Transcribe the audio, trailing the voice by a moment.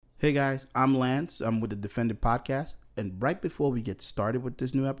Hey guys, I'm Lance. I'm with the Defendedcast. And right before we get started with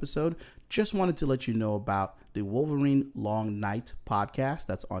this new episode, just wanted to let you know about the Wolverine Long Night podcast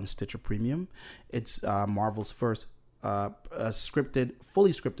that's on Stitcher Premium. It's Marvel's first fully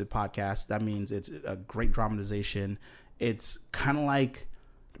scripted podcast. That means it's a great dramatization. It's kind of like,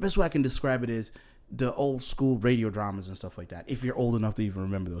 the best way I can describe it is the old school radio dramas and stuff like that, if you're old enough to even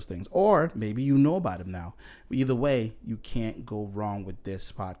remember those things, or maybe you know about them now. Either way, you can't go wrong with this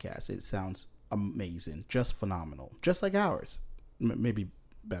podcast. It sounds amazing, just phenomenal, just like ours, maybe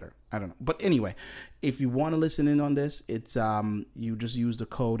better, I don't know. But anyway, if you want to listen in on this, it's you just use the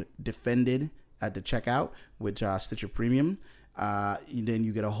code DEFENDED at the checkout with Stitcher Premium. Then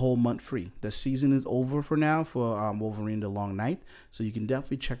you get a whole month free. The season is over for now for Wolverine the Long Night, so you can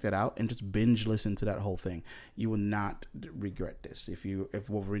definitely check that out and just binge listen to that whole thing. You will not regret this. If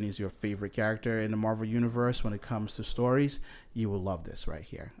Wolverine is your favorite character in the Marvel universe when it comes to stories, you will love this right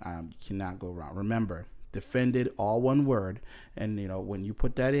here. You cannot go wrong. Remember, Defended, all one word, and when you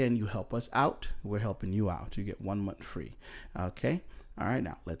put that in, you help us out. We're helping you out. You get 1 month free. Okay, all right,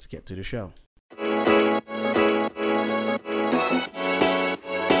 now let's get to the show.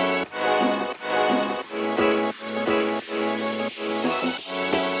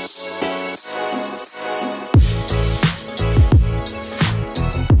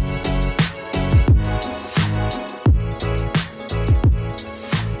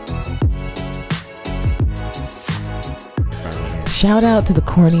 Shout out to the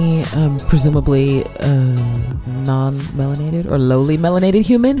corny, presumably non-melanated or lowly melanated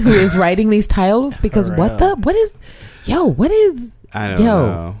human who is writing these titles, because I don't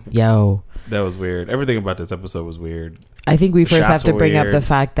know. That was weird. Everything about this episode was weird. I think we first have to bring up the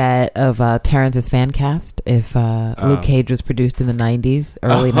fact that of Terrence's fan cast. If Luke Cage was produced in the 90s,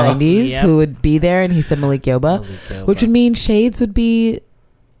 early 90s, yep. Who would be there? And he said Malik Yoba, which would mean Shades would be...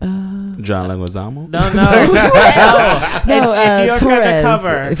 John Leguizamo? No.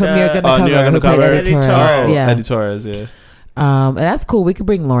 Torres. From New York Undercover. Eddie Torres. Eddie Torres, yeah. And that's cool. We could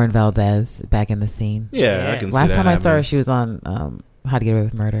bring Lauren Valdez back in the scene. Yeah, I can see Last that time I saw her, happening. she was on How to Get Away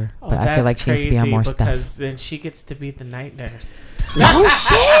with Murder. But I feel like she needs to be on more stuff. Because then she gets to be the night nurse. Oh,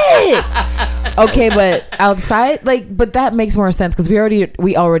 shit! Okay, but outside, but that makes more sense because we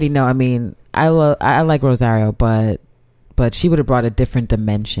already know. I mean, I like Rosario, but she would have brought a different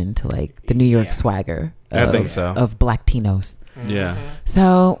dimension to the New York swagger. I think so. Of Black-tinos. Yeah.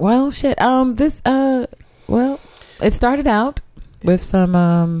 So, shit. It started out with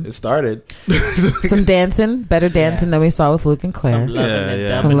some. It started. Some dancing, better dancing than we saw with Luke and Claire.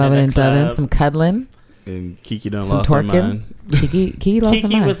 Some loving and dubbing, some cuddling. And Kiki done lost her mind. Kiki lost her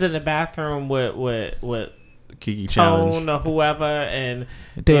mind. Kiki was in the bathroom with Kiki Tone challenge or whoever, and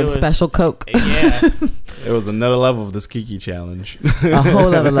doing special coke. Yeah. It was another level of this Kiki challenge. A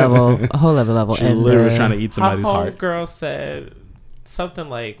whole other level. She literally was trying to eat somebody's her heart. Girl said something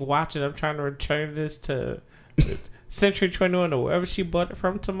like, "Watch it, I'm trying to return this to Century 21 or wherever she bought it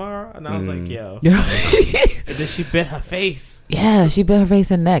from tomorrow." And I was like, yo. And then she bit her face. Yeah, she bit her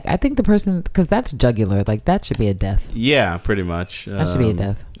face and neck. I think the person, because that's jugular, that should be a death. Yeah, pretty much. That should be a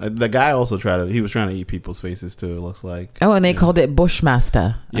death. The guy also he was trying to eat people's faces too, it looks like. Oh, and they called it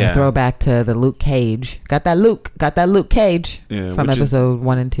Bushmaster. Yeah. A throwback to the Luke Cage. Got that Luke Cage from episode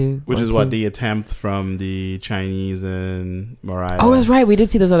 1 and 2. Which is what the attempt from the Chinese and Mariah. Oh, that's right. We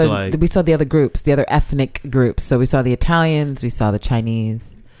did see those other, we saw the other groups, the other ethnic groups. So we saw the Italians, we saw the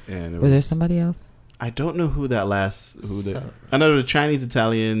Chinese. And was there somebody else? I don't know who that I know the Chinese,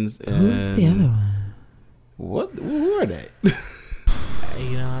 Italians, and who's the other one? Who are they?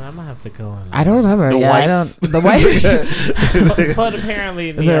 I'm gonna have to go on. I don't remember. Whites. The white. But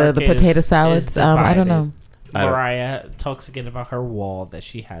apparently the potato salads. I don't know. Mariah talks again about her wall that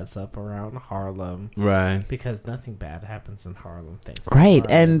she has up around Harlem, right? Because nothing bad happens in Harlem. Thanks. Right,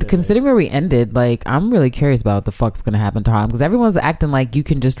 and considering where we ended, I'm really curious about what the fuck's gonna happen to Harlem, because everyone's acting like you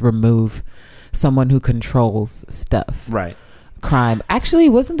can just remove someone who controls stuff. Right. Crime. Actually,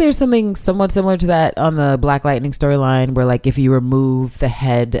 wasn't there something somewhat similar to that on the Black Lightning storyline where if you remove the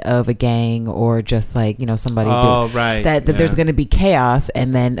head of a gang or just somebody right, that there's going to be chaos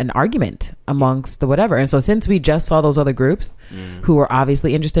and then an argument amongst the whatever. And so since we just saw those other groups who were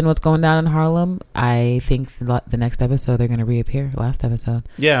obviously interested in what's going down in Harlem, I think the next episode they're going to reappear. Last episode.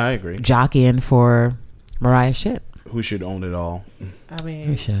 Yeah, I agree. Jockeying for Mariah's shit. Who should own it all? I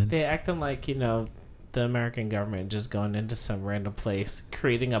mean, they're acting like, the American government just going into some random place,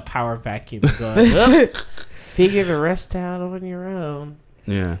 creating a power vacuum and going, figure the rest out on your own.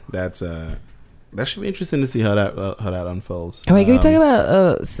 Yeah, that's That should be interesting to see how that unfolds. Wait, can we talk about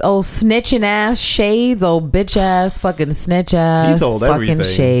old snitching ass Shades, old bitch ass fucking snitch ass? He told fucking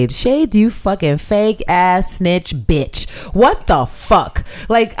everything. Shades, you fucking fake ass snitch bitch. What the fuck?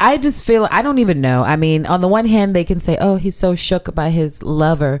 Like, I just feel, I don't even know. I mean, on the one hand, they can say, oh, he's so shook by his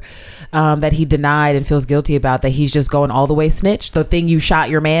lover that he denied and feels guilty about, that he's just going all the way snitch. The thing you shot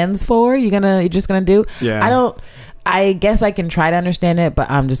your mans for, you're just gonna do. Yeah. I guess I can try to understand it,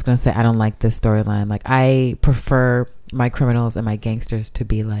 but I'm just going to say I don't like this storyline. Like, I prefer my criminals and my gangsters to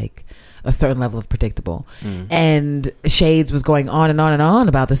be like a certain level of predictable. And Shades was going on and on and on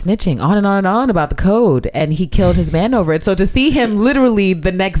about the snitching, on and on and on about the code, and he killed his man over it. So to see him literally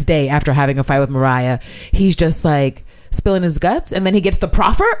the next day after having a fight with Mariah, he's just like spilling his guts, and then he gets the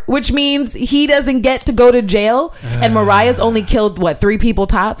proffer, which means he doesn't get to go to jail. And Mariah's only killed 3 people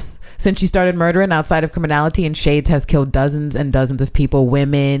tops since she started murdering outside of criminality, and Shades has killed dozens and dozens of people,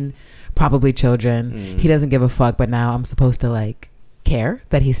 women, probably children. He doesn't give a fuck, but now I'm supposed to like care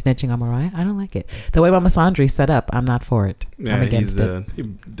that he's snitching on Mariah. I don't like it. The way Mama Sandri's set up, I'm not for it. Yeah, I'm against it. He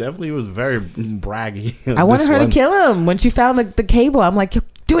definitely was very braggy. I wanted her to kill him when she found the cable. I'm like,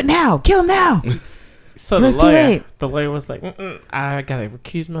 do it now, kill him now. So the lawyer was like, I gotta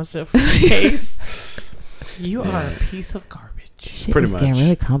recuse myself from the case. You are a piece of garbage. Shit is getting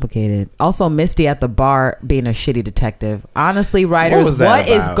really complicated. Also, Misty at the bar being a shitty detective. Honestly, writers, what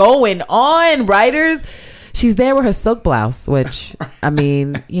is going on, writers? She's there with her silk blouse, which, I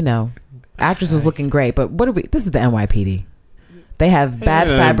mean, actress was looking great, but this is the NYPD. They have bad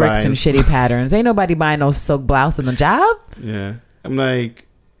fabrics and shitty patterns. Ain't nobody buying no silk blouse in the job. Yeah. I'm like,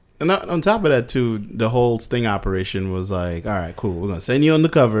 and on top of that, too, the whole sting operation was like, all right, cool. We're going to send you on the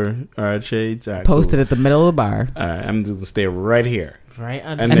cover. All right, Shades. All right, posted at the middle of the bar. All right, I'm just going to stay right here. Right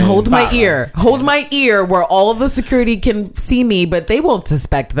under and hold my ear. Hold my ear where all of the security can see me, but they won't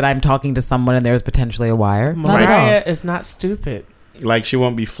suspect that I'm talking to someone and there's potentially a wire. Mariah is not stupid. Like, she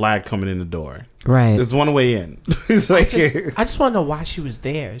won't be flagged coming in the door. Right. There's one way in. It's like, I just want to know why she was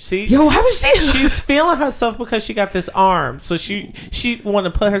there. See, why was she? She's feeling herself because she got this arm, so she want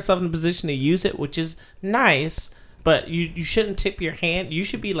to put herself in a position to use it, which is nice. But you shouldn't tip your hand. You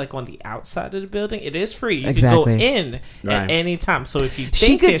should be like on the outside of the building. It is free. You can go in at any time. So if you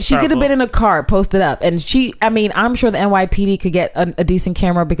think she could have been in a car posted up, and I'm sure the NYPD could get a decent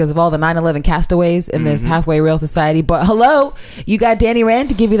camera because of all the 9/11 castaways in this halfway real society. But hello, you got Danny Rand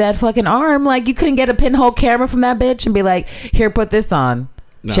to give you that fucking arm. Like, you couldn't get a pinhole camera from that bitch and be like, here, put this on.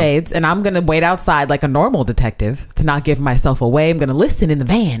 No. Shades, and I'm gonna wait outside like a normal detective to not give myself away. I'm gonna listen in the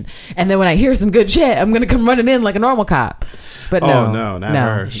van, and then when I hear some good shit, I'm gonna come running in like a normal cop. But not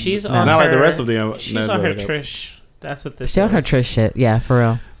her. She's on not her, like the rest of them. She's on her Trish. That's what this. She's on her Trish shit. Yeah, for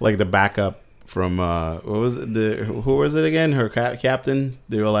real. Like the backup from what was it? Who was it again? Her captain.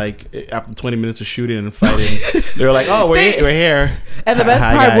 They were like, after 20 minutes of shooting and fighting, they were like, "Oh, we're here." And the best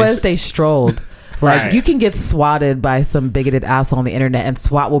part was they strolled. Like, you can get swatted by some bigoted asshole on the internet, and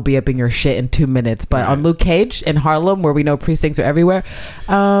SWAT will be up in your shit in 2 minutes. But on Luke Cage in Harlem, where we know precincts are everywhere,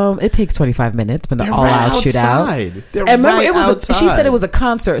 it takes 25 minutes when they're all out shootout. And remember, it was she said it was a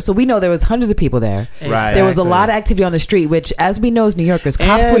concert, so we know there was hundreds of people there. Right. There was a lot of activity on the street, which, as we know as New Yorkers,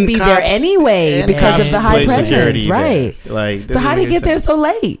 cops would be there anyway because of the high presence. Right. Like, so how did he get there so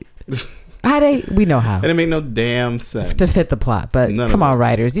late? We know how. It didn't make no damn sense to fit the plot, but come on,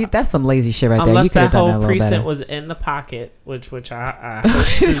 writers, that's some lazy shit right there. Unless you could have done that a little precinct better. was in the pocket, which I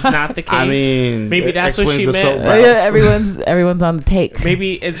hope is not the case. I mean, maybe that's what she meant. Everyone's on the take.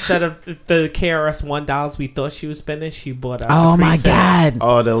 Maybe instead of the KRS $1 we thought she was spending, she bought out. Oh my god!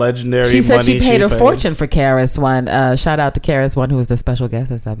 Oh, the legendary. She said money she paid a fortune for KRS-One. Shout out to KRS-One, who was the special guest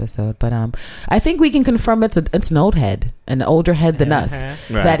this episode. But I think we can confirm it's an old head, an older head than us,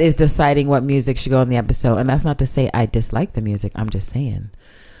 that is deciding what music should go in the episode. And that's not to say I dislike the music. I'm just saying,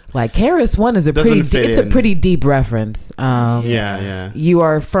 like, KRS-One is a pretty deep reference. You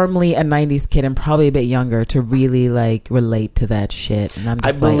are firmly a 90s kid and probably a bit younger to really like relate to that shit. And I'm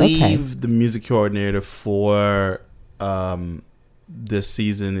just the music coordinator for this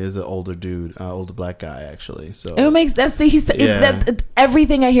season is an older dude, older black guy, actually. So it makes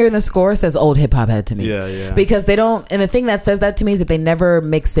everything I hear in the score says old hip hop head to me. Yeah. Because they don't, and the thing that says that to me is that they never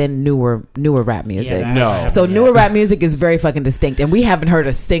mix in newer rap music. Newer rap music is very fucking distinct, and we haven't heard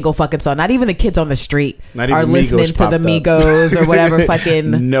a single fucking song. Not even the kids on the street are listening to the Migos or whatever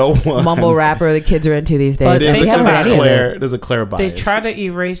fucking mumble rapper the kids are into these days. There's a clear bias. They try to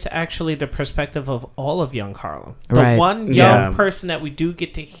erase actually the perspective of all of young Harlem. The one young person that we do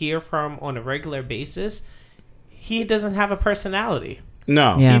get to hear from on a regular basis, he doesn't have a personality.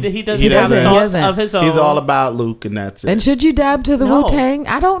 No. Yeah. He doesn't have thoughts of his own. He's all about Luke, and that's it. And should you dab to the No. Wu-Tang?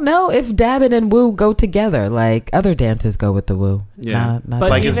 I don't know if dabbing and woo go together. Like other dances go with the woo. Yeah. Not But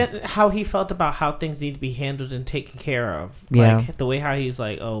Like even how he felt about how things need to be handled and taken care of. Yeah. Like the way how he's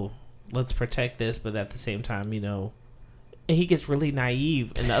like, oh, let's protect this, but at the same time, and he gets really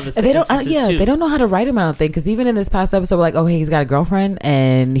naive in the other they don't. instances too. They don't know how to write him. I don't think, because even in this past episode, we're like, oh, hey, he's got a girlfriend,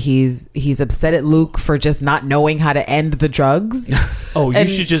 and he's upset at Luke for just not knowing how to end the drugs. Oh, you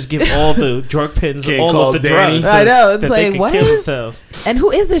should just give all the drug pins, Can't all call of the Danny. drugs. I know, it's that like, they can what? kill themselves. And who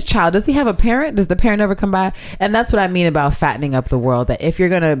is this child? Does he have a parent? Does the parent ever come by? And that's what I mean about fattening up the world. That if you're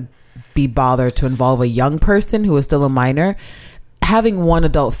gonna be bothered to involve a young person who is still a minor, having one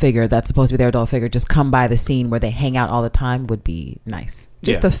adult figure that's supposed to be their adult figure just come by the scene where they hang out all the time would be nice,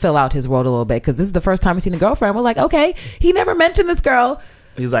 just to fill out his world a little bit, because this is the first time we've seen a girlfriend. We're like, okay, he never mentioned this girl.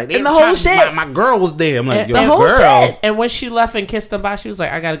 He's like, and the whole shit. My girl was there. I'm like, And yo, the whole girl. shit. And when she left and kissed him bye, she was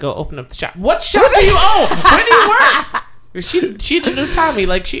like, I gotta go open up the shop. What shop do you own? Where do you work? She the new Tommy.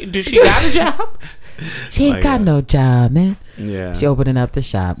 Like, does she got a job? She ain't Like, got no job, man. Yeah. She opening up the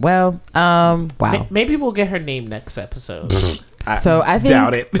shop. Well, wow. Maybe we'll get her name next episode. So I think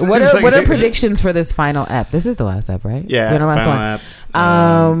doubt it. What It's are like- what are predictions for this final ep? This is the last ep, right? Yeah. We're the last final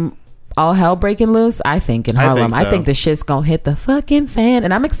one. app. All hell breaking loose. I think in Harlem. I so. think the shit's gonna hit the fucking fan,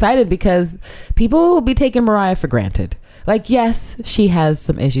 and I'm excited because people will be taking Mariah for granted. Like, yes, she has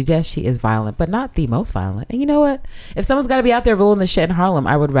some issues. Yes, she is violent, but not the most violent. And you know what? If someone's got to be out there ruling the shit in Harlem,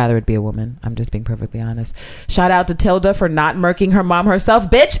 I would rather it be a woman. I'm just being perfectly honest. Shout out to Tilda for not murking her mom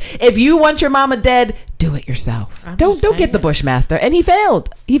herself. Bitch, if you want your mama dead, do it yourself. Don't get the Bushmaster. And he failed.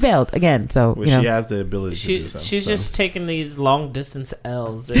 He failed again. So, Well, she has the ability to do so. She's just taking these long distance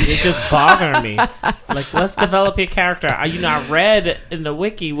L's. It's just bothering me. Like, let's develop your character. I read in the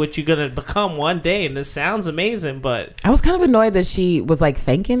wiki what you're gonna become one day, and this sounds amazing, but I was kind of annoyed that she was like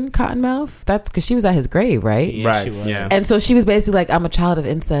thanking Cottonmouth. That's because she was at his grave, right? yeah, Right, she was. yeah. And so she was basically like, I'm a child of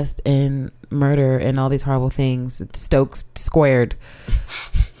incest and murder and all these horrible things. Stokes squared.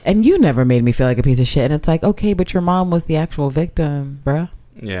 And you never made me feel like a piece of shit. And it's like, okay, but your mom was the actual victim, bruh.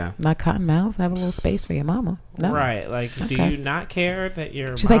 Yeah. Not Cottonmouth. Have a little space for your mama. No. Right. Like, do Okay. you not care that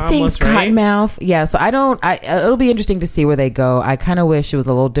your She's mom like, thanks, was raped? Cottonmouth. Yeah, so it'll be interesting to see where they go. I kind of wish it was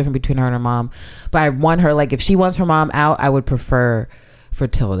a little different between her and her mom. But I want her, like, if she wants her mom out, I would prefer for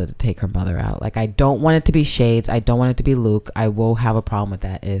Tilda to take her mother out. Like, I don't want it to be Shades. I don't want it to be Luke. I will have a problem with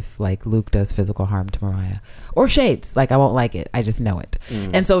that if, like, Luke does physical harm to Mariah. Or Shades. Like, I won't like it. I just know it.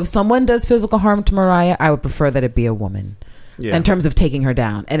 And so if someone does physical harm to Mariah, I would prefer that it be a woman. Yeah. In terms of taking her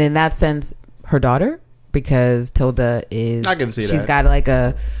down. And in that sense, her daughter, because Tilda is, I can see she's that. got like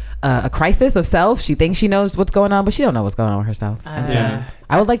a crisis of self. She thinks she knows what's going on, but she don't know what's going on with herself. And so Yeah.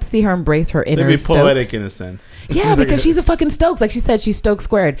 I would like to see her embrace her inner It'd be Stokes. poetic in a sense. Yeah, because she's a fucking Stokes. Like she said, she's Stokes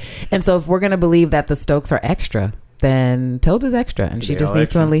squared. And so if we're going to believe that the Stokes are extra, then Tilda's extra and she They just all needs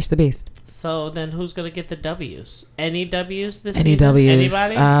extra. to unleash the beast. So then who's going to get the W's? Any W's this Any season? W's?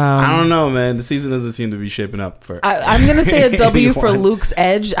 Anybody? I don't know, man. The season doesn't seem to be shaping up for. I'm going to say a W for anyone. Luke's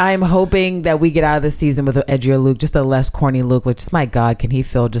edge. I'm hoping that we get out of this season with an edgier Luke, just a less corny Luke. Like, just my God, can he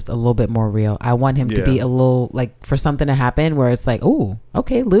feel just a little bit more real? I want him to be a little, like, for something to happen where it's like, oh,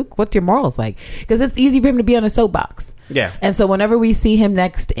 okay, Luke, what's your morals like? Because it's easy for him to be on a soapbox. Yeah. And so whenever we see him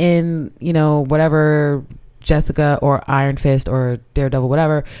next in, whatever Jessica or Iron Fist or Daredevil,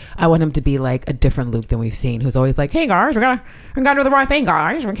 whatever, I want him to be like a different Luke than we've seen, who's always like, hey guys, we're gonna do the right thing,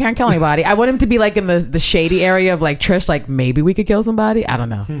 guys, we can't kill anybody. I want him to be like in the shady area of like Trish, like maybe we could kill somebody, I don't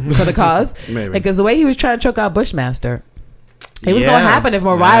know, for the cause. Maybe. Because the way he was trying to choke out Bushmaster, it was Yeah. gonna happen if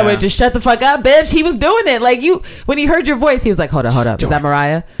Mariah would just shut the fuck up, bitch. He was doing it. Like, when he heard your voice, he was like, hold up, is that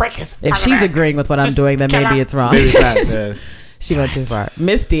Mariah? Break his If fucking she's back. agreeing with what I'm Just doing, then kill maybe her. it's wrong. Maybe it's not. Yeah. She went too far.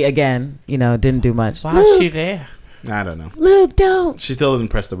 Misty again, didn't do much. Why is she there? I don't know. Luke, don't. She still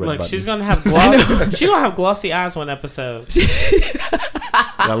didn't press the red Look, button. she's gonna have glossy eyes one episode.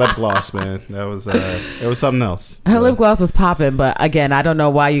 That lip gloss, man. That was it was something else. Her lip gloss was popping, but again, I don't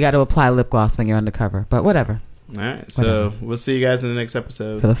know why you got to apply lip gloss when you're undercover. But whatever. All right, so we'll see you guys in the next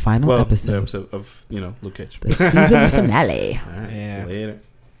episode. For the final episode. The episode of Luke Cage. The season finale. All right, Yeah. later.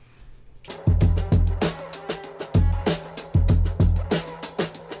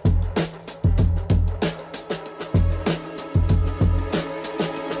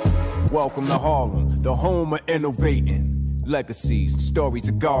 Welcome to Harlem, the home of innovating. Legacies, stories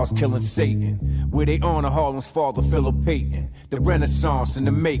of gods killing Satan. Where they honor Harlem's father, Philip Payton. The Renaissance in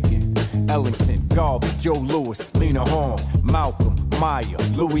the making. Ellington, Garvey, Joe Louis, Lena Horne, Malcolm, Maya,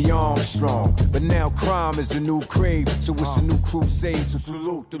 Louis Armstrong. But now crime is a new crave, so it's a new crusade. So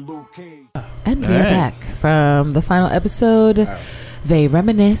salute the Luke Cage. And we're back from the final episode. they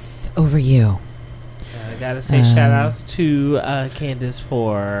reminisce over you. I gotta say shout outs to Candace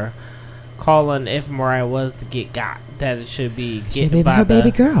for calling if Mariah was to get got, that it should be getting by her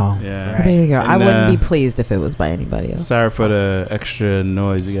baby girl. Yeah. Her baby girl. And, I wouldn't be pleased if it was by anybody else. Sorry for the extra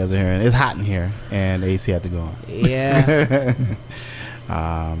noise you guys are hearing. It's hot in here, and AC had to go on. Yeah.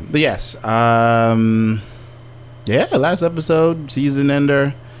 But yes. Yeah, last episode, season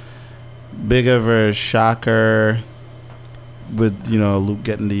ender. Big of a shocker with, Luke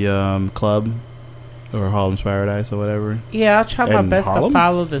getting the club. Or Harlem's Paradise or whatever. Yeah, I'll try my best Harlem? to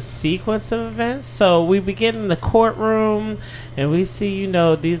follow the sequence of events. So we begin in the courtroom, and we see,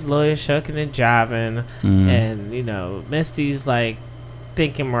 these lawyers shucking and jiving. And, Misty's like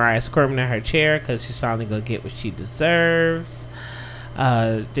thinking Mariah's squirming in her chair because she's finally going to get what she deserves.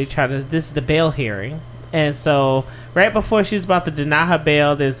 This is the bail hearing. And so right before she's about to deny her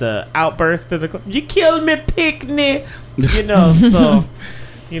bail, there's a outburst in the you killed me, Pickney. So...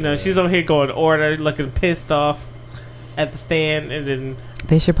 she's over here going order, looking pissed off at the stand, and then...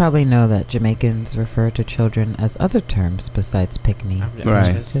 They should probably know that Jamaicans refer to children as other terms besides pickney.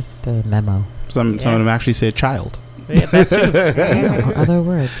 Right. Just a memo. Some of them actually say child. Yeah, that too. Other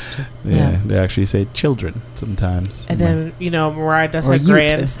words. Yeah, they actually say children sometimes. And then, Mariah does her Ute.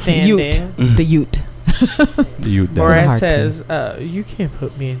 grandstanding. The Ute. The Ute. Mariah says, you can't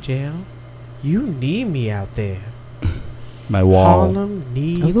put me in jail. You need me out there. My wall. Harlem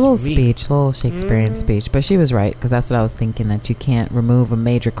needs It was a little me. speech, a little Shakespearean speech, but she was right, because that's what I was thinking, that you can't remove a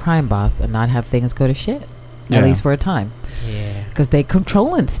major crime boss and not have things go to shit, at least for a time. Yeah. Because they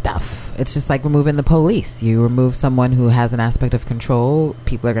controlling stuff. It's just like removing the police. You remove someone who has an aspect of control,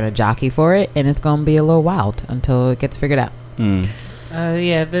 people are going to jockey for it, and it's going to be a little wild until it gets figured out.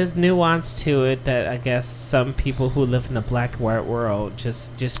 Yeah, there's nuance to it that I guess some people who live in the black and white world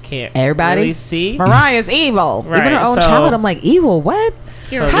just can't really see. Mariah's evil. Right, Even her own so- child, I'm like, evil? What?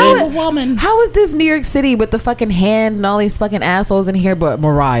 You're How- an evil woman. How is this New York City with the fucking hand and all these fucking assholes in here, but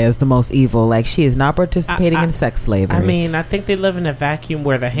Mariah is the most evil? Like, she is not participating in sex slavery. I mean, I think they live in a vacuum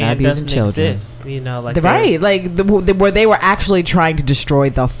where the hand abusing doesn't children. exist. Like Right, like where they were actually trying to destroy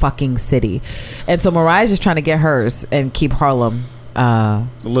the fucking city. And so Mariah's just trying to get hers and keep Harlem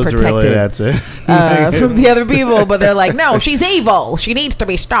protected that's it. from the other people, but they're like, no, she's evil, she needs to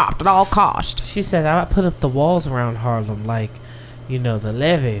be stopped at all cost. She said, I put up the walls around Harlem like, the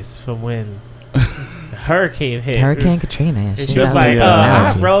levees from when the hurricane hit. Hurricane Katrina. And She's she was out like, there. I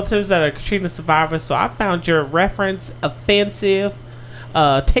have Analogies. relatives that are Katrina survivors, so I found your reference offensive.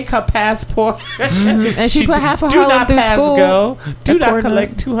 Take her passport. And she put half of do Harlem not through pass school. go. Do not According-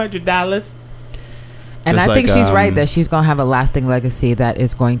 collect $200. And Just I think like, she's right that she's going to have a lasting legacy that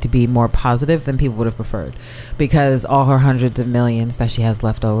is going to be more positive than people would have preferred, because all her hundreds of millions that she has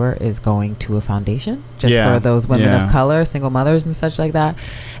left over is going to a foundation just for those women of color, single mothers and such like that.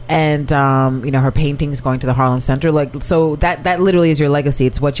 And her paintings going to the Harlem Center, like, so that literally is your legacy.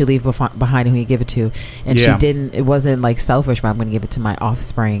 It's what you leave behind and who you give it to. And it wasn't like selfish, but I'm going to give it to my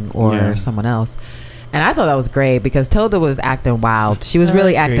offspring or someone else. And I thought that was great because Tilda was acting wild. She was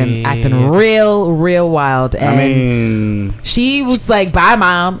really acting real wild. And she was like, bye,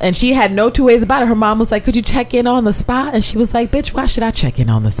 Mom. And she had no two ways about it. Her mom was like, could you check in on the spot? And she was like, bitch, why should I check in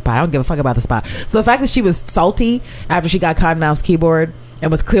on the spot? I don't give a fuck about the spot. So the fact that she was salty after she got Cottonmouth's keyboard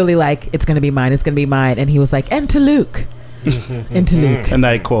and was clearly like, it's going to be mine. It's going to be mine. And he was like, and to Luke. And to Luke. And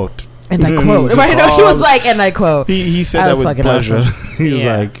I quote. And I quote. Right? No, he was like, and I quote. He said that with pleasure. Awesome. He was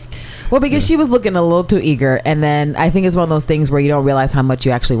like... Well, because she was looking a little too eager, and then I think it's one of those things where you don't realize how much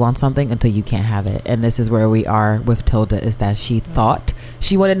you actually want something until you can't have it. And this is where we are with Tilda, is that she thought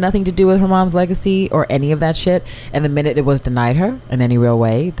she wanted nothing to do with her mom's legacy or any of that shit, and the minute it was denied her in any real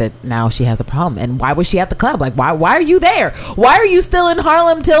way, that now she has a problem. And why was she at the club? Like, why are you there? Why are you still in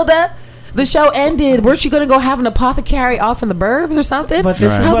Harlem, Tilda? The show ended. Weren't you going to go have an apothecary off in the burbs or something? But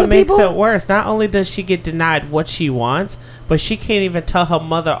this is what makes it worse. Not only does she get denied what she wants, but she can't even tell her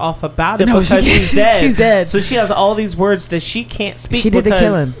mother off about it because she's dead. She's dead. So she has all these words that she can't speak. She did the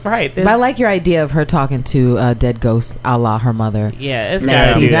killing. Right. But I like your idea of her talking to dead ghosts a la her mother. Yeah, it's next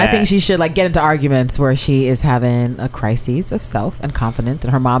gotta be season. I that. think she should get into arguments where she is having a crisis of self and confidence,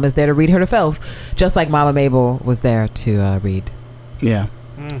 and her mom is there to read her to filth, just like Mama Mabel was there to read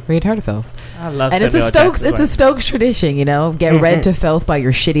her to filth. I love. And it's a Stokes tradition, get read to filth by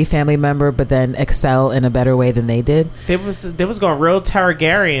your shitty family member, but then excel in a better way than they did. There was going real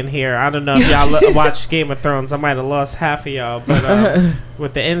Targaryen here. I don't know if y'all watched Game of Thrones. I might have lost half of y'all, but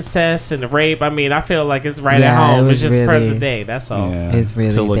with the incest and the rape, I mean, I feel like it's right at home. It's just present day. That's all. Yeah. It's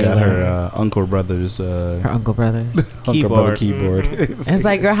really. To look at her uncle brother's keyboard. keyboard. And it's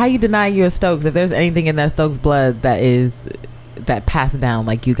like, girl, how you deny you a Stokes if there's anything in that Stokes blood that is that passed down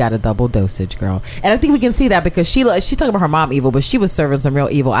like you got a double dosage, girl. And I think we can see that because she's talking about her mom evil, but she was serving some real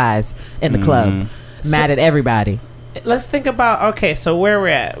evil eyes in the club, mad at everybody. Let's think about, okay, so where we're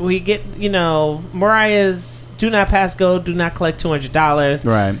at. We get, Mariah's do not pass go, do not collect $200.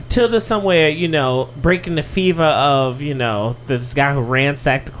 Right. Tilda somewhere, breaking the fever of, this guy who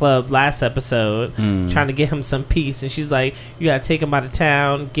ransacked the club last episode, trying to get him some peace. And she's like, you got to take him out of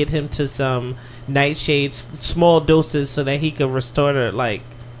town, get him to some nightshades, small doses so that he could restore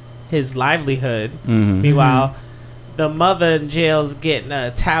his livelihood. Meanwhile, the mother in jail's getting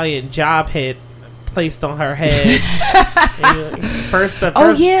an Italian job hit placed on her head. First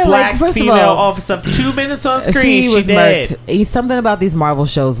black female officer, 2 minutes on screen, she dead. Murked. Something about these Marvel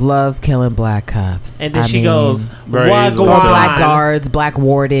shows loves killing black cops. And then she goes, black guards, black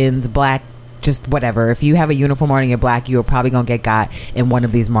wardens, black just whatever. If you have a uniform on and you're black, you're probably gonna get got in one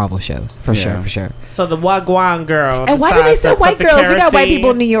of these Marvel shows for sure. So the Wagwan girl. And why did they send white girls? We got white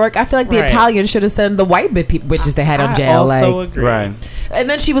people in New York. I feel like the Italians should have sent the white witches they had on jail. I also agree. Right. And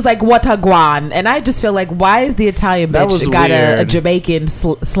then she was like, "Wataguan," and I just feel like, why is the Italian bitch got a Jamaican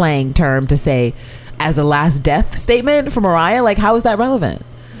slang term to say as a last death statement for Mariah? Like, how is that relevant?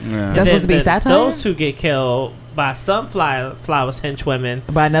 Yeah. Is that supposed to be satire? Those two get killed by some flowers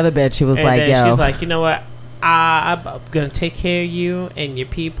henchwomen. By another bitch, she was and like, then "Yo, she's like, you know what? I'm gonna take care of you and your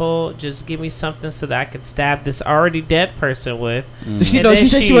people. Just give me something so that I can stab this already dead person with." She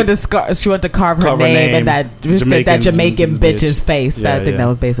said she wanted to carve her name and that Jamaican bitch's face. Yeah, I think that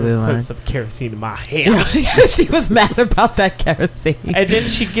was basically the line. Put some kerosene in my hair. She was mad about that kerosene. And then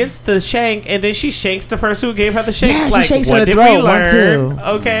she gets the shank, and then she shanks the person who gave her the shank. Yeah, she shanks her in the throat. One, too.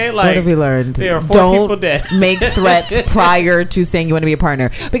 Okay, what have we learned? There are 4 people dead. Make threats prior to saying you want to be a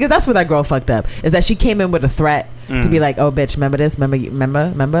partner, because that's where that girl fucked up. Is that she came in with a threat to be like, "Oh, bitch, remember this?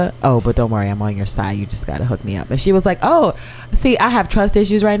 Remember? Oh, but don't worry, I'm on your side. You just gotta hook me up." And she was like, "Oh, see, I have trust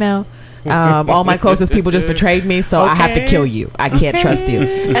issues right now. All my closest people just betrayed me, so I have to kill you. I can't trust you."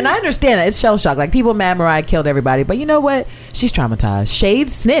 And I understand it. It's shell shock. Like, people mad Mariah killed everybody, but you know what? She's traumatized. Shade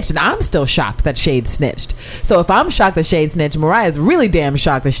snitched, and I'm still shocked that Shade snitched. So if I'm shocked that Shade snitched, Mariah's really damn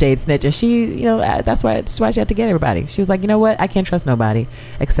shocked that Shade snitched, and she, that's why she had to get everybody. She was like, you know what? I can't trust nobody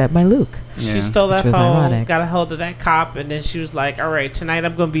except my Luke. Yeah. She stole that phone, got a hold of that cop, and then she was like, all right, tonight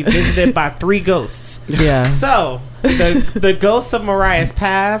I'm going to be visited by 3 ghosts. Yeah. So the ghost of Mariah's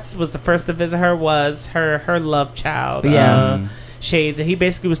past was the first to visit her, was her love child, Shades. And he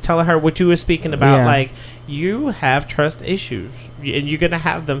basically was telling her what you were speaking about, like, you have trust issues and you're going to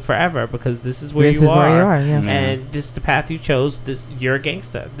have them forever because this is where you are. And this is the path you chose. You're a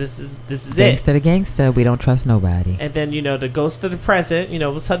gangster. This is gangster to gangster. We don't trust nobody. And then, the ghost of the present,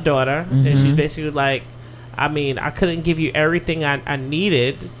 was her daughter. And she's basically like, I mean, I couldn't give you everything I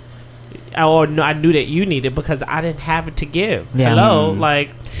needed, or no, I knew that you needed, because I didn't have it to give. Hello,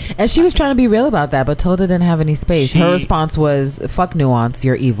 and she was trying to be real about that, but Tilda didn't have any space. Her response was, "Fuck nuance,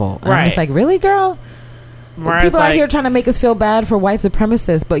 you're evil." And I'm just like, really, girl? Mariah's people out here trying to make us feel bad for white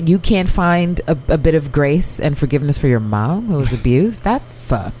supremacists, but you can't find a bit of grace and forgiveness for your mom who was abused. That's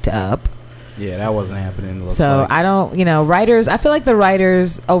fucked up. Yeah, that wasn't happening. So I don't, writers, I feel like the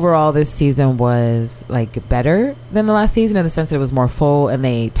writers overall this season was like better than the last season in the sense that it was more full and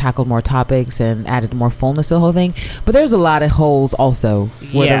they tackled more topics and added more fullness to the whole thing. But there's a lot of holes also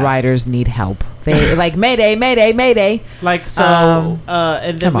where the writers need help. They like, Mayday, Mayday, Mayday. Like, so,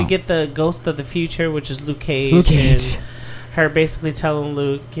 and then we get the ghost of the future, which is Luke Cage. And her basically telling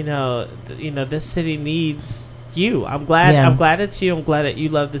Luke, this city needs you. I'm glad it's you. I'm glad that you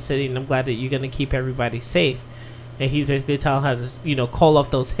love the city, and I'm glad that you're going to keep everybody safe. And he's basically telling her to, call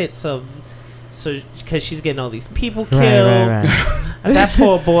off those hits because she's getting all these people killed. Right. And that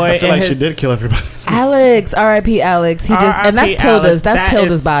poor boy. I feel like she did kill everybody. Alex, R.I.P. Alex. He just, and that's Tilda's. That's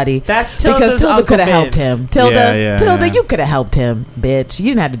Tilda's body. That's Tilda's. Because Tilda could have helped him. Tilda, you could have helped him, bitch. You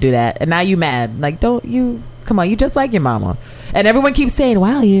didn't have to do that, and now you mad. Like, don't you? Come on, you just like your mama. And everyone keeps saying,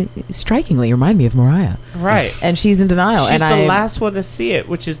 wow, you strikingly remind me of Mariah. Right. And she's in denial. She's the last one to see it,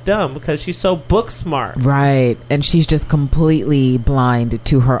 which is dumb because she's so book smart. Right. And she's just completely blind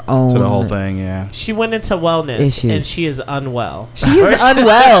to her own. To the whole thing, yeah. She went into wellness issues. And she is unwell. She is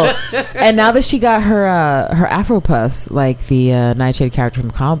unwell. And now that she got her Afro puffs, like the Nightshade character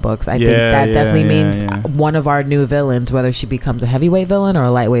from comic books, I think that definitely means one of our new villains, whether she becomes a heavyweight villain or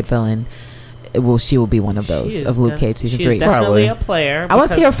a lightweight villain, she will be one of those of Luke Cage season 3. She's definitely a player. I want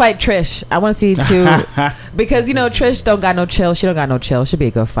to see her fight Trish. I want to see two because Trish don't got no chill. She don't got no chill. Should be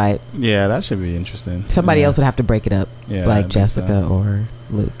a good fight. Yeah, that should be interesting. Somebody else would have to break it up, like Jessica or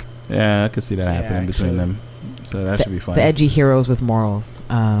Luke. Yeah, I could see that happening between them. So that should be fun. The edgy heroes with morals.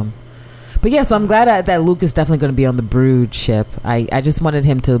 But yeah, so I'm glad that Luke is definitely going to be on the Brood ship. I just wanted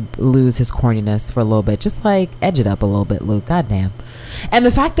him to lose his corniness for a little bit. Just like edge it up a little bit, Luke. Goddamn. And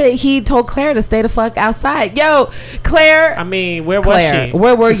the fact that he told Claire to stay the fuck outside. Yo, Claire. I mean, where Claire, was she?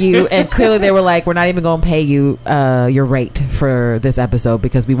 where were you? And clearly they were like, we're not even going to pay you your rate for this episode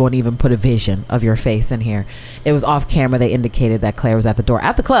because we won't even put a vision of your face in here. It was off camera. They indicated that Claire was at the door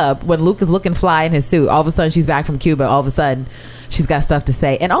at the club when Luke is looking fly in his suit. All of a sudden she's back from Cuba. All of a sudden she's got stuff to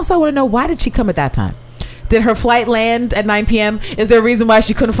say. And also I want to know, why did she come at that time? Did her flight land at 9 p.m.? Is there a reason why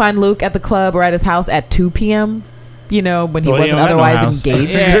she couldn't find Luke at the club or at his house at 2 p.m.? You know, when he wasn't otherwise engaged.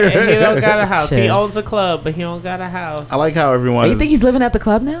 Yeah, and he don't got a house. Shit. He owns a club, but he don't got a house. I like how everyone. Oh, you think he's living at the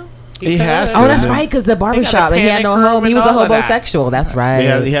club now? He has to. Oh, that's right, because the barbershop, and he had no home. He was a homosexual. That's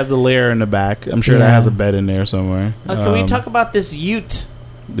right. He has the lair in the back. I'm sure that has a bed in there somewhere. Can we talk about this Ute?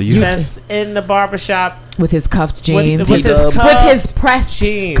 The Ute That's in the barbershop with his cuffed jeans, with his pressed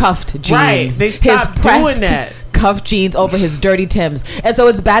jeans. Cuffed jeans. Right, they stopped doing that. Cuffed jeans over his dirty Timbs. And so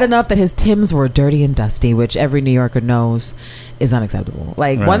it's bad enough that his Timbs were dirty and dusty, which every New Yorker knows is unacceptable.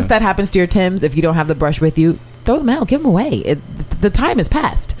 Like, once that happens to your Timbs, if you don't have the brush with you, throw them out, give them away. The time is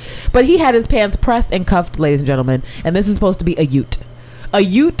past. But he had his pants pressed and cuffed, ladies and gentlemen, and this is supposed to be a Ute. A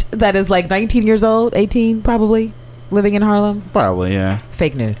Ute that is like 19 years old, 18 probably, living in Harlem. Probably, yeah.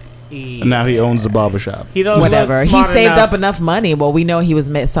 Fake news. And now he owns the barbershop. He don't whatever. He saved up enough money. Well, we know he was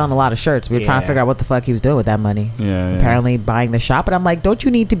selling a lot of shirts. We were trying to figure out what the fuck he was doing with that money. Yeah. Apparently buying the shop. But I'm like, don't you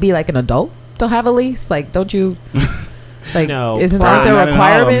need to be like an adult to have a lease? Like, don't you? Like, no, isn't there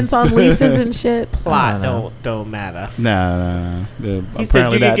requirements on leases and shit? Plot don't matter. No. He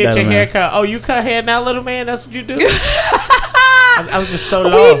said you can get your hair cut. Oh, you cut hair now, little man? That's what you do? I was just so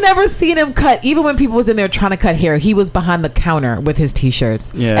lost. We've never seen him cut. Even when people was in there trying to cut hair, he was behind the counter with his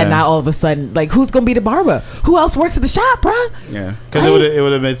t-shirts. Yeah. And now all of a sudden, like, who's gonna be the barber? Who else works at the shop, bruh? Yeah, because it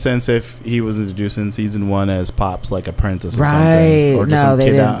would have made sense if he was introduced in season 1 as Pop's like apprentice or something, or just some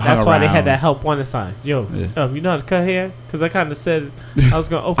kid out. That's why they had that help wanted sign. Yo, you know how to cut hair? Because I kind of said I was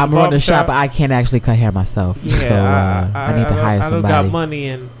gonna open. I'm running the shop, but I can't actually cut hair myself. Yeah, so I need to hire somebody. I don't got money,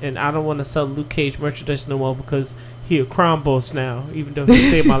 and I don't want to sell Luke Cage merchandise no more because he a crime boss now. Even though he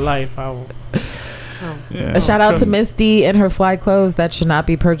saved my life, I won't. A shout out to Miss D and her fly clothes that should not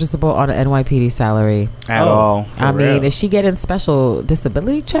be purchasable on an NYPD salary at all. I mean, is she getting special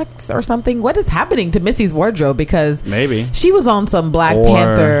disability checks or something? What is happening to Missy's wardrobe? Because maybe she was on some Black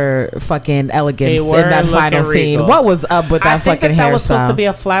Panther fucking elegance in that final scene. What was up with that fucking hairstyle? That was supposed to be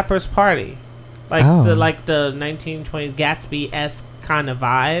a flappers party, like the 1920s Gatsby-esque kind of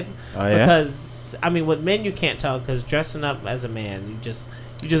vibe. Oh, yeah? Because I mean, with men you can't tell because dressing up as a man, you just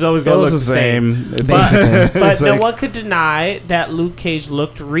always gonna look the same. But no one could deny that Luke Cage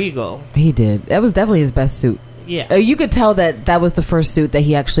looked regal. He did. That was definitely his best suit. Yeah, you could tell that was the first suit that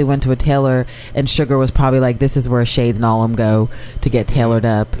he actually went to a tailor, and Sugar was probably like, "This is where Shades and all them go to get tailored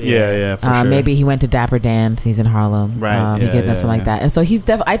up." Yeah, for sure. Maybe he went to Dapper Dan's. He's in Harlem, right? He did something like that, and so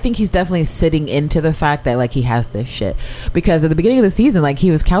I think he's definitely sitting into the fact that like he has this shit, because at the beginning of the season, like he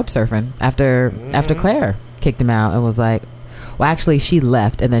was couch surfing after Claire kicked him out and was like, well, actually, she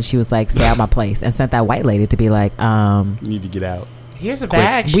left, and then she was like, "Stay out my place," and sent that white lady to be like, "You need to get out." Here's a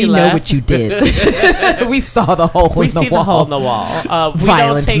bag. We know what you did. We saw the hole in the wall. We see the hole in the wall.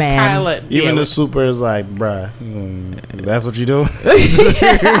 Violent don't take man. Even the super is like, bruh, that's what you do?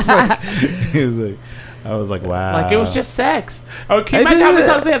 I was like, wow. Like, it was just sex. Oh, can you imagine how many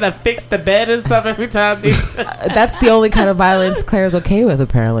times they had to fix the bed and stuff every time? That's the only kind of violence Claire's okay with,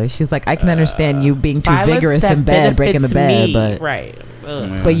 apparently. She's like, I can understand you being too vigorous in bed, breaking the bed, but right.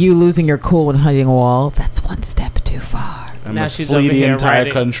 But you losing your cool when hunting a wall, that's one step too far. Now she's flee the entire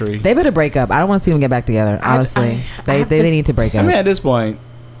writing. country. They better break up. I don't want to see them get back together. Honestly, they need to break up. I mean, at this point,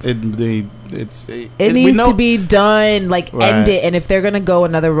 it needs to be done. Like, end it. And if they're gonna go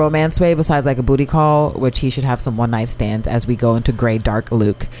another romance way besides like a booty call, which he should have some one night stands as we go into gray dark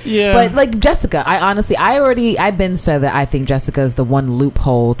Luke. Yeah. But like Jessica, I've been said that I think Jessica is the one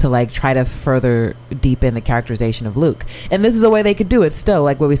loophole to like try to further deepen the characterization of Luke. And this is a way they could do it still,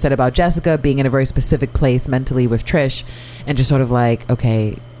 like what we said about Jessica being in a very specific place mentally with Trish, and just sort of like,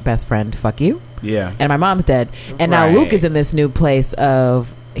 okay, best friend, fuck you. Yeah. And my mom's dead. And now Luke is in this new place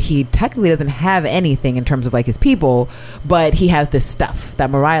of, he technically doesn't have anything in terms of like his people, but he has this stuff that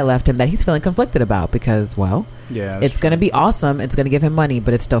Mariah left him that he's feeling conflicted about because, well, it's going to be awesome. It's going to give him money,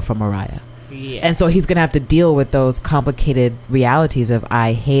 but it's still from Mariah. Yeah. And so he's going to have to deal with those complicated realities of,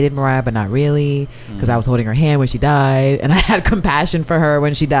 I hated Mariah, but not really, because I was holding her hand when she died, and I had compassion for her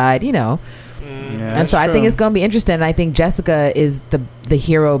when she died, you know. Yeah, and so true. I think it's going to be interesting. And I think Jessica is the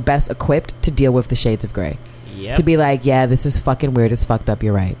hero best equipped to deal with the shades of gray. Yep. To be like, yeah, this is fucking weird. It's fucked up.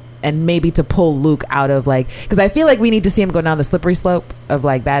 You're right. and maybe to pull Luke out of like, because I feel like we need to see him go down the slippery slope of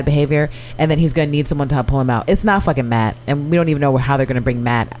like bad behavior, and then he's gonna need someone to help pull him out. It's not fucking Matt, and we don't even know how they're gonna bring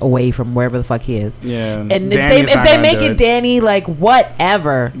Matt away from wherever the fuck he is. Yeah, and if they make it Danny, like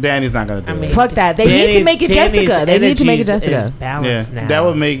whatever, Danny's not gonna do it. Fuck that. They need to make it Jessica. They need to make it Jessica. Now. That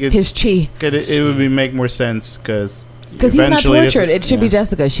would make it his chi. It would make more sense because he's not tortured. It should be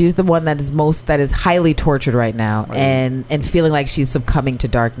Jessica. She's the one that is highly tortured right now, right. and feeling like she's succumbing to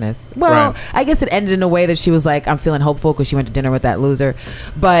darkness. Well, right. I guess it ended in a way that she was like, I'm feeling hopeful because she went to dinner with that loser.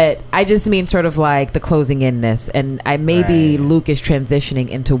 But I just mean sort of like the closing inness, and maybe Luke is transitioning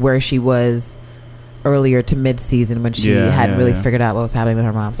into where she was earlier to mid-season when she hadn't really figured out what was happening with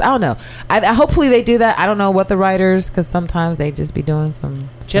her mom. So I don't know. I hopefully they do that. I don't know what the writers, because sometimes they just be doing some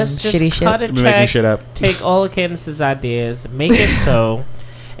shitty cut shit. A check, making shit up. Take all of Candace's ideas, make it so.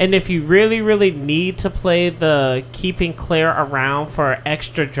 And if you really, really need to play the keeping Claire around for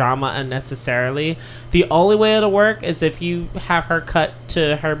extra drama unnecessarily, the only way it'll work is if you have her cut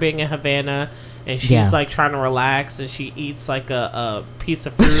to her being in Havana and she's like trying to relax and she eats like a piece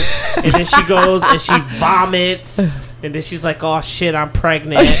of fruit and then she goes and she vomits and then she's like, oh shit, I'm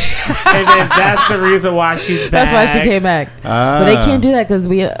pregnant. And then that's the reason why she's back. That's why she came back. But they can't do that because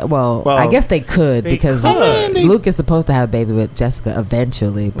well, I guess they could because Luke is supposed to have a baby with Jessica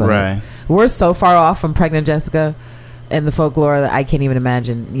eventually, but we're so far off from pregnant Jessica and the folklore that I can't even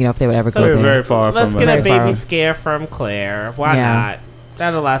imagine, if they would ever go there. Very far Let's from get a baby scare from Claire. Why not?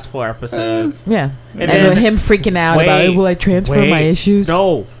 That'll last 4 episodes. Yeah. And then him freaking out about, will I transfer my issues?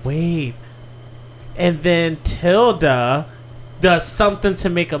 No, wait. And then Tilda does something to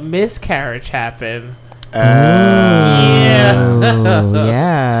make a miscarriage happen. Yeah.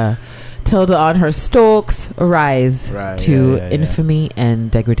 Tilda on her stalks rise to infamy and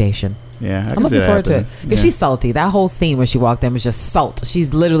degradation. Yeah, I'm looking forward to it because she's salty. That whole scene when she walked in was just salt.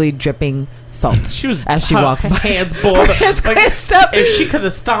 She's literally dripping salt. She was as she walks by. Hands boiled. If she could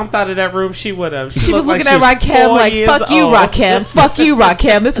have stomped out of that room, she would have. She was looking at Rakim like, "Fuck you, Rakim. Fuck you,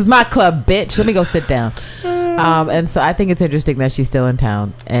 Rakim. This is my club, bitch. Let me go sit down." And so I think it's interesting that she's still in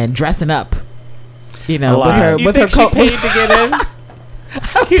town and dressing up. With her coat. Paid to get in.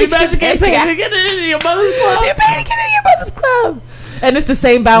 Can you imagine getting paid to get in your mother's club? You're paid to get in your mother's club. And it's the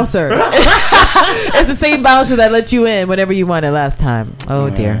same bouncer. It's the same bouncer that let you in whenever you wanted last time.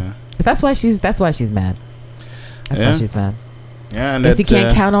 Oh dear. That's why she's mad. That's why she's mad. Yeah, and guess you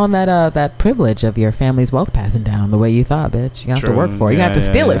can't count on that privilege of your family's wealth passing down the way you thought, bitch. You have to work for it. You have to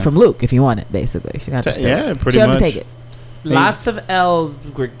steal it from Luke if you want it, basically. She have to steal it. Pretty much. She have to take it. Lots of L's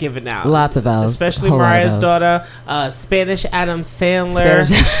were given out. Lots of L's. Especially Mariah's daughter, Spanish Adam Sandler.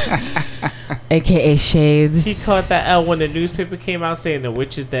 AKA Shades. He caught that L when the newspaper came out saying the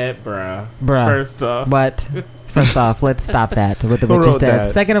witch is dead, bruh. First off. What? First off, let's stop that with the witch is dead.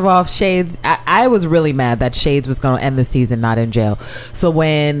 Second of all, Shades, I was really mad that Shades was going to end the season not in jail. So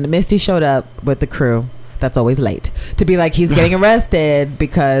when Misty showed up with the crew, that's always late, to be like, he's getting arrested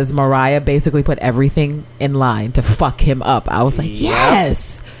because Mariah basically put everything in line to fuck him up. I was like,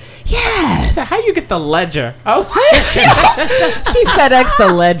 yes. So how you get the ledger? I was like, she FedExed the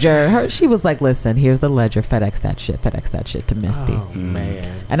ledger. She was like, listen, here's the ledger. FedEx that shit to Misty. Oh,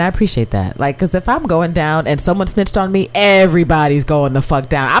 man. And I appreciate that. Like, because if I'm going down and someone snitched on me, everybody's going the fuck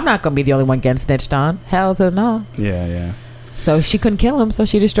down. I'm not going to be the only one getting snitched on. Hell to no. Yeah. So she couldn't kill him, so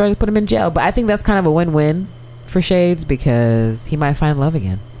she destroyed, put him in jail. But I think that's kind of a win-win for Shades because he might find love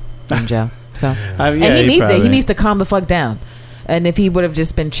again in jail. So and he needs it. He needs to calm the fuck down. And if he would have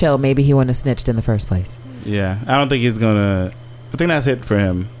just been chill, maybe he wouldn't have snitched in the first place. Yeah, I don't think he's gonna. I think that's it for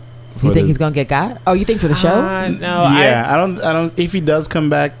him. You think he's gonna get got? Oh, you think for the show? No. Yeah, I don't. If he does come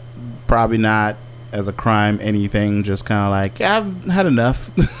back, probably not as a crime anything. Just kind of like, I've had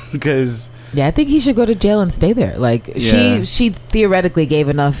enough because. Yeah, I think he should go to jail and stay there. Like she theoretically gave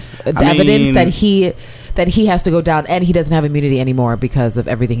enough evidence that he has to go down, and he doesn't have immunity anymore because of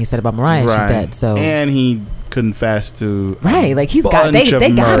everything he said about Mariah. She's dead. So and he confessed to like he's got they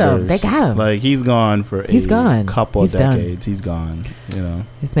got him. They got him. Like he's gone for a couple of decades. He's gone.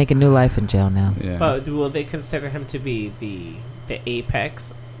 He's making new life in jail now. Yeah. But will they consider him to be the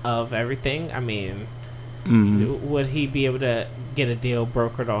apex of everything? I mean. Would he be able to get a deal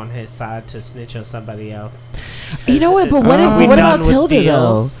brokered on his side to snitch on somebody else? You know what? But what about Tilda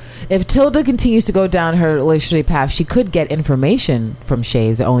though? If Tilda continues to go down her relationship path, she could get information from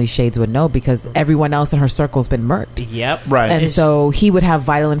Shades that only Shades would know because everyone else in her circle's been murked. Yep. Right. And so he would have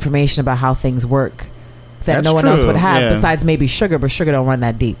vital information about how things work that That's no one else true, would have yeah. besides maybe Sugar, but Sugar don't run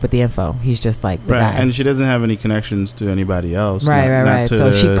that deep with the info. He's just like the guy. And she doesn't have any connections to anybody else. Right. To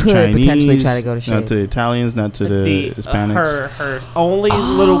So she the could Chinese, potentially try to go to Shade. not to the Italians, not to the Hispanics. Her only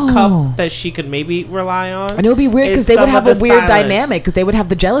little cup that she could maybe rely on. And it would be weird because they would have a weird dynamic because they would have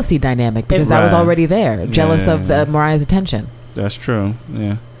the jealousy dynamic because that was already there. Jealous of Mariah's attention. That's true.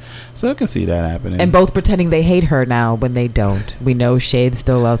 Yeah. So I can see that happening. And both pretending they hate her now when they don't. We know Shade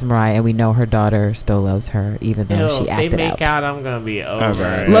still loves Mariah, and we know her daughter still loves her, even though she acted if they make out. I'm gonna be over.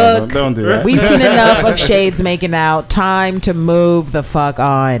 Okay. Look, don't do that. We've seen enough of Shades making out. Time to move the fuck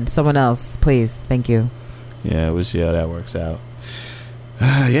on. Someone else, please. Thank you. Yeah, we'll see how that works out.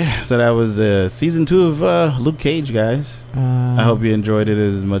 Yeah, so that was season 2 of Luke Cage, guys. I hope you enjoyed it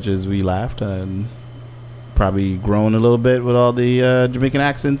as much as we laughed. Probably grown a little bit with all the Jamaican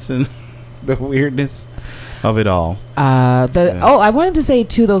accents and the weirdness of it all. I wanted to say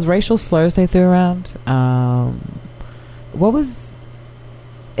too, those racial slurs they threw around. What was?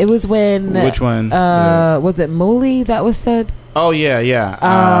 It was when which one? Was it Mooley that was said? Oh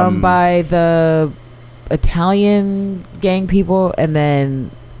yeah. By the Italian gang people, and then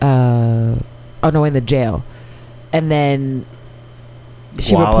in the jail, and then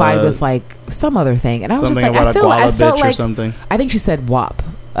she replied with like some other thing, and I was just like, I felt like something. I think she said "wop."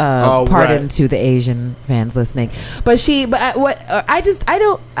 Pardon to the Asian fans listening, I thought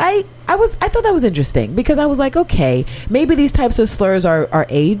that was interesting because I was like, okay, maybe these types of slurs are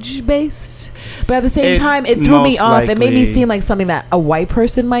age based, but at the same time, it threw me off. It made me seem like something that a white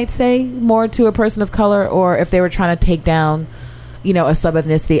person might say more to a person of color, or if they were trying to take down, a sub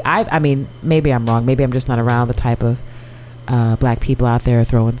ethnicity. I mean, maybe I'm wrong. Maybe I'm just not around the type of black people out there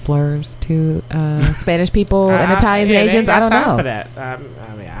throwing slurs to Spanish people and Italians and Asians. I don't know. For that.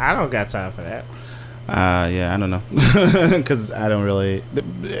 I don't got time for that. I don't know, because I don't really.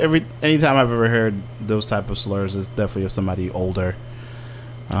 Anytime I've ever heard those type of slurs, it's definitely of somebody older.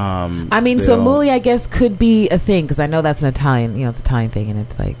 So Mooley, I guess, could be a thing because I know that's an Italian, it's an Italian thing, and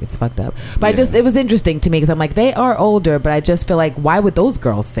it's like it's fucked up. But it was interesting to me because I'm like, they are older, but I just feel like, why would those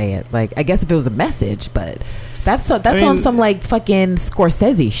girls say it? Like, I guess if it was a message, but that's on some like fucking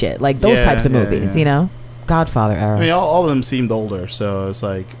Scorsese shit, like those types of movies, Godfather era. I mean, all of them seemed older, so it's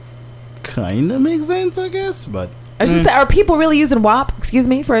like kind of makes sense, I guess. But it's just are people really using WAP? Excuse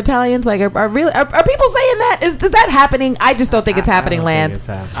me, for Italians, like are people saying that? Is that happening? I just don't think it's happening, Lance.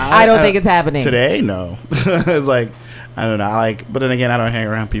 I don't think it's happening today. No, it's like I don't know. But then again, I don't hang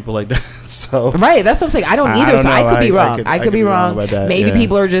around people like that. So right, that's what I'm saying. I don't either. So I could be wrong. I could be wrong. About that, maybe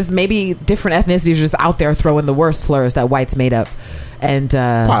people are just different ethnicities are just out there throwing the worst slurs that whites made up and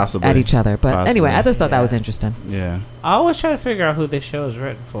possibly at each other. But possibly. Anyway, I just thought that was interesting. Yeah, I always try to figure out who this show is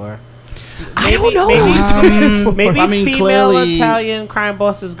written for. I don't know. Maybe female Italian crime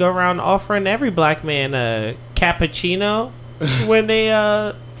bosses go around offering every black man a cappuccino when they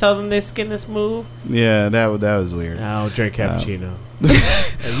tell them their skin is smooth. Yeah, that was weird. I'll drink cappuccino. You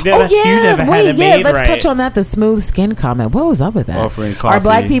never had it made let's right. touch on that. The smooth skin comment. What was up with that? Offering coffee. Are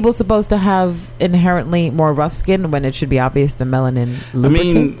black people supposed to have inherently more rough skin when it should be obvious the melanin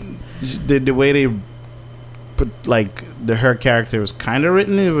lubricates? I mean, the way they put her character was kind of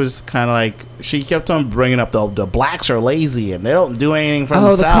written. It was kind of like she kept on bringing up the blacks are lazy and they don't do anything for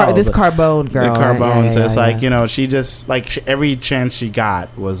themselves. This Carbone girl. The Carbone. So it's like she just every chance she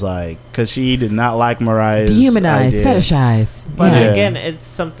got was because she did not like Mariah's dehumanize, idea. fetishize. But again, it's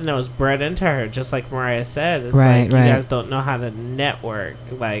something that was bred into her, just like Mariah said. It's you guys don't know how to network.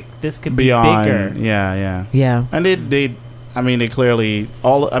 Like this could be bigger. Yeah. And they clearly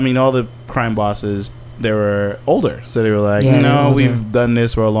all the crime bosses. They were older, so they were like, we've done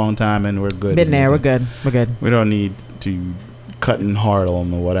this for a long time and we're good. Been there, we're good. We don't need to cut in hard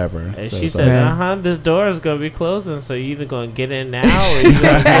on or whatever. And so she said, this door is going to be closing, so you're either going to get in now or you're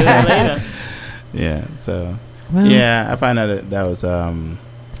going to get in later. Yeah, so, I find that was... So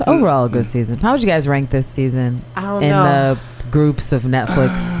overall, a good season. How would you guys rank this season? I don't know. The groups of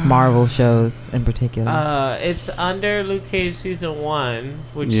Netflix Marvel shows in particular? It's under Luke Cage season 1,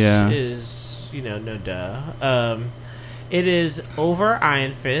 which is... no duh. It is over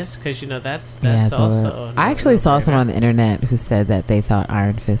Iron Fist because that's also. I actually saw someone on the internet who said that they thought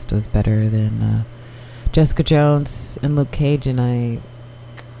Iron Fist was better than Jessica Jones and Luke Cage, and I.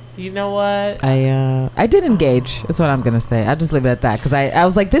 You know what? I did engage. That's what I'm gonna say. I'll just leave it at that because I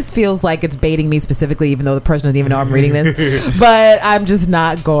was like, this feels like it's baiting me specifically, even though the person doesn't even know I'm reading this. But I'm just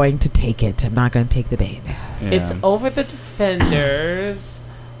not going to take it. I'm not going to take the bait. Yeah. It's over the Defenders.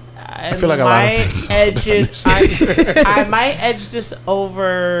 I feel like a lot of things. I might edge this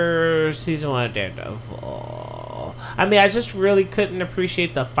over season 1 of Daredevil. I mean, I just really couldn't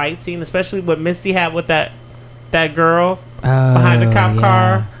appreciate the fight scene, especially what Misty had with that girl behind the cop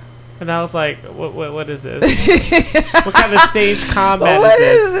car. And I was like, what is this? What kind of stage combat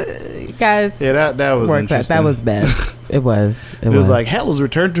is this? Guys. Yeah, that was interesting. That was bad. It was. It was like, hell has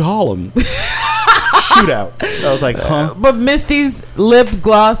returned to Harlem. Shootout. I was like, huh? But Misty's lip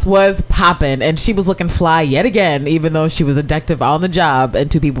gloss was popping, and she was looking fly yet again, even though she was a detective on the job and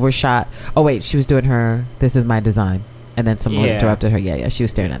 2 people were shot. Oh, wait, she was doing her, this is my design. And then someone interrupted her. Yeah, she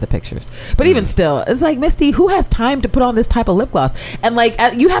was staring at the pictures. But even still, it's like, Misty, who has time to put on this type of lip gloss? And like,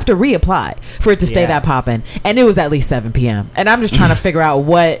 you have to reapply for it to stay that popping. And it was at least 7 p.m. And I'm just trying to figure out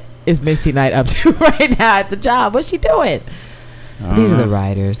what is Misty Knight up to right now at the job. What's she doing? These are the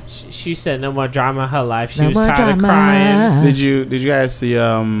writers. She said no more drama in her life. She was tired of crying. Did you guys see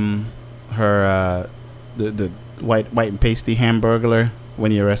her the white and pasty Hamburglar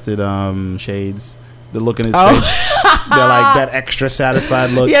when he arrested Shades? The look in his face. They're like that extra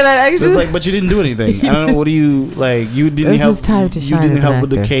satisfied look. Yeah, that extra. It's like, but you didn't do anything. I don't know. What do you like? You didn't help. You didn't help with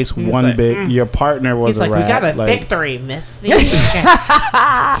the case one bit. Your partner was a rat. We got a victory, Misty.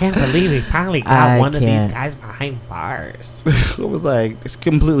 Can't believe we finally got one of these guys behind bars. It was like, it's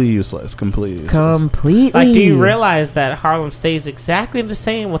completely useless. Completely. Like, do you realize that Harlem stays exactly the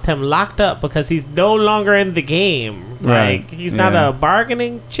same with him locked up because he's no longer in the game? Like, he's not a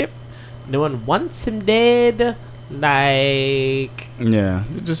bargaining chip. No one wants him dead. Like,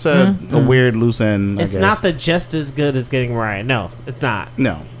 just a weird loose end. It's not the just as good as getting right. No, it's not.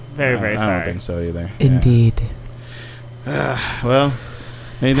 No, very sorry. I don't think so either. Indeed. Well,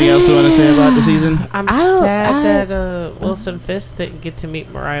 anything else you want to say about the season? I'm sad that Wilson Fisk didn't get to meet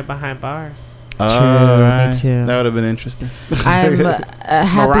Mariah behind bars. True, me too. That would have been interesting. I'm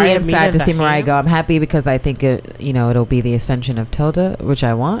happy and sad to see Mariah go. I'm happy because I think it'll be the ascension of Tilda, which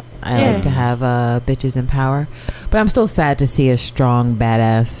I want. I like to have bitches in power, but I'm still sad to see a strong,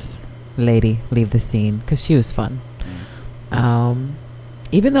 badass lady leave the scene because she was fun.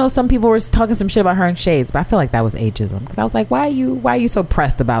 Even though some people were talking some shit about her in Shades, but I feel like that was ageism because I was like, why are you so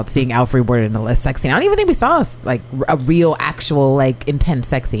pressed about seeing Alfred Woodard in a sex scene? I don't even think we saw like a real, actual, like intense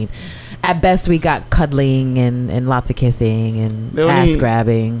sex scene. At best, we got cuddling and lots of kissing and ass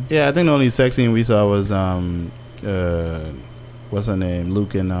grabbing. Yeah, I think the only sex scene we saw was what's her name,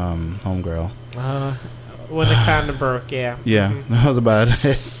 Luke and homegirl. When the condom broke, yeah. That was about it.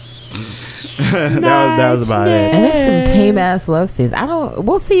 that was about it. And there's some tame ass love scenes.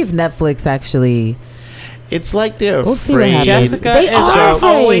 We'll see if Netflix actually. It's like they're we'll afraid. Jessica they are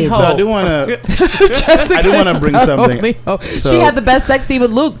afraid. So I do want to. I do want to bring something. She had the best sex scene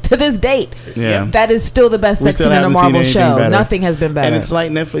with Luke to this date. Yeah, that is still the best sex scene in a Marvel show. Better. Nothing has been better. And it's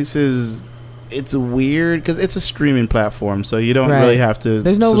like Netflix is. It's weird because it's a streaming platform, so you don't really have to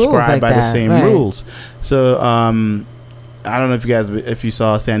subscribe by the same rules. So I don't know if you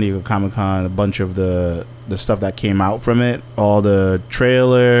saw San Diego Comic-Con, a bunch of the stuff that came out from it, all the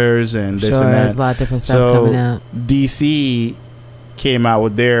trailers and this and that. There's a lot of different stuff coming out. DC came out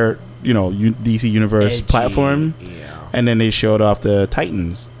with their DC Universe platform, and then they showed off the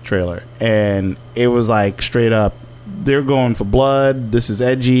Titans trailer, and it was like straight up, they're going for blood. This is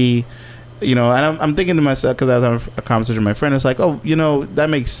edgy. And I'm thinking to myself, because I was having a conversation with my friend, it's like, that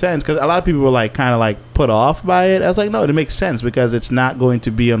makes sense, because a lot of people were like kind of like put off by it. I was like, no, it makes sense because it's not going to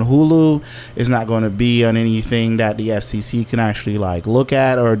be on Hulu, it's not going to be on anything that the FCC can actually like look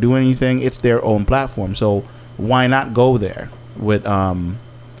at or do anything. It's their own platform, so why not go there with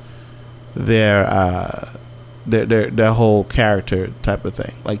their whole character type of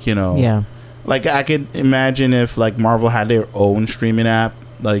thing, like like I could imagine if like Marvel had their own streaming app,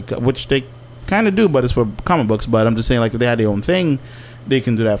 like, which they kind of do, but it's for comic books. But I'm just saying, like, if they had their own thing, they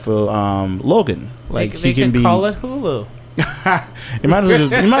can do that for Logan. Like, they can call it Hulu. You might as well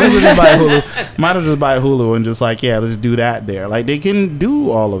just buy Hulu. Might as well just buy Hulu and just like, let's do that there. Like, they can do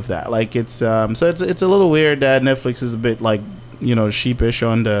all of that. Like, it's so it's a little weird that Netflix is a bit like sheepish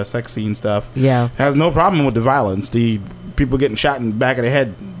on the sex scene stuff. Yeah, has no problem with the violence. The people getting shot in the back of the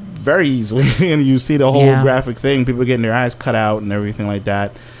head very easily, and you see the whole graphic thing, people getting their eyes cut out and everything like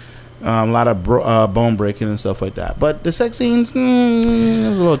that. A lot of bone breaking and stuff like that. But the sex scenes, it's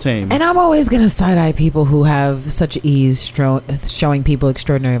a little tame. And I'm always gonna side eye people who have such ease showing people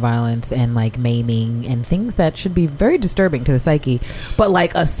extraordinary violence and like maiming and things that should be very disturbing to the psyche. But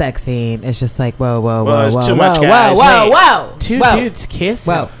like a sex scene, it's just like whoa, two dudes kiss.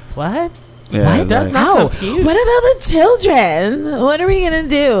 Whoa, what? Yeah, what? That's not compute. What about the children? What are we gonna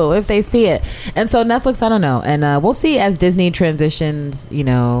do if they see it? And so Netflix, I don't know, and we'll see as Disney transitions,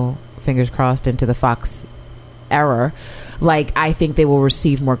 fingers crossed, into the Fox error, like I think they will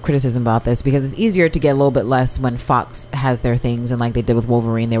receive more criticism about this because it's easier to get a little bit less when Fox has their things, and like they did with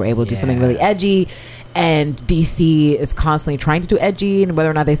Wolverine, they were able to do something really edgy, and DC is constantly trying to do edgy, and whether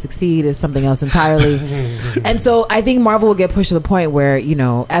or not they succeed is something else entirely. And so I think Marvel will get pushed to the point where, you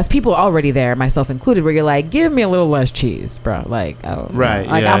know, as people are already there, myself included, where you're like, give me a little less cheese, bro. Like, oh, right,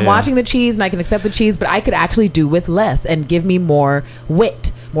 like I'm watching the cheese and I can accept the cheese, but I could actually do with less and give me more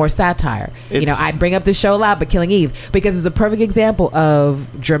wit, more satire. You know, I bring up the show a lot, but Killing Eve, because it's a perfect example of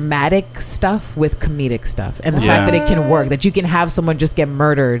dramatic stuff with comedic stuff, and the fact that it can work, that you can have someone just get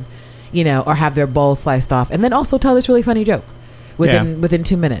murdered, you know, or have their bowl sliced off, and then also tell this really funny joke within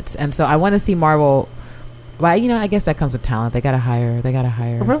 2 minutes. And so I want to see Marvel. Well, you know, I guess that comes with talent. They gotta hire.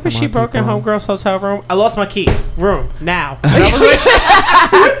 Remember she broke in Homegirl's hotel room? I lost my key. Room now.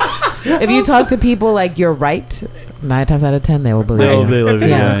 If you talk to people like you're right, 9 times out of 10 they will believe you.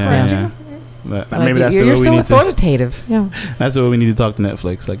 Yeah. But like maybe that's you're the way so we need authoritative. Yeah. That's the way we need to talk to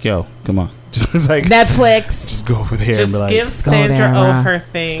Netflix. Like, yo, come on, just like Netflix. Just go over there and be like, give Sandra Oh her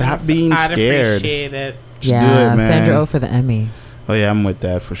thing. Stop being scared. Appreciate it. Just do it, man. Sandra Oh for the Emmy. Oh yeah, I'm with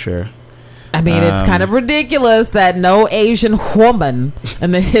that for sure. I mean, it's kind of ridiculous that no Asian woman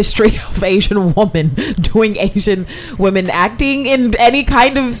in the history of Asian woman doing Asian women acting in any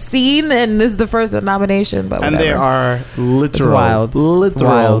kind of scene, and this is the first nomination. But and there are literal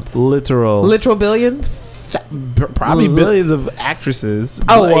billions. Probably billions of actresses.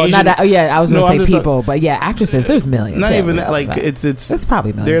 Oh well, Asian, not I was gonna say people, but yeah, actresses. There's millions. Not even that. Like it's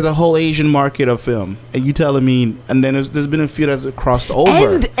probably millions. There's a whole Asian market of film, and you telling me, and then there's been a few that's crossed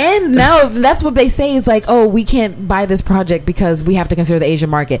over. And now that's what they say is like, oh, we can't buy this project because we have to consider the Asian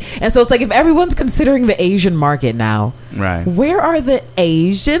market. And so it's like, if everyone's considering the Asian market now, right? Where are the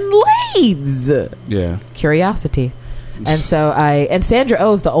Asian leads? Yeah, curiosity. And so and Sandra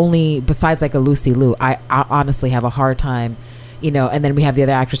Oh is the only, besides like a Lucy Liu, I honestly have a hard time, you know, and then we have the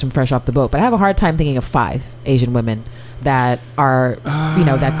other actress from Fresh Off the Boat, but I have a hard time thinking of 5 Asian women that are, you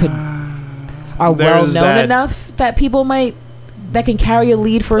know, that are well known enough that people that can carry a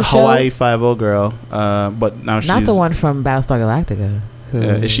lead for a show. Hawaii 5-0 girl, but now she's not the one from Battlestar Galactica.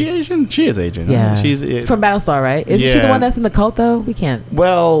 Is she Asian? She is Asian. Yeah, she's from Battlestar, right? Isn't she the one that's in the cult though? We can't.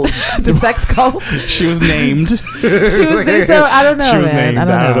 Well, the sex cult. She was named. She was. So I don't know. She was man. named.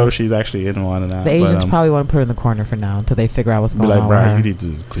 I don't know if she's actually in one or not. The Asians probably want to put her in the corner for now until they figure out what's going on. Brian, you need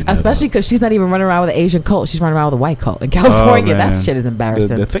to clean that especially because she's not even running around with an Asian cult. She's running around with a white cult in California. That shit is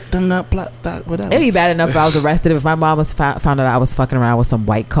embarrassing. The thick tongue up, whatever. It'd be bad enough if I was arrested. If my mom was found out I was fucking around with some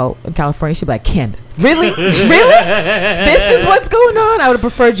white cult in California, she'd be like, Candace, really? This is what's going on? I would have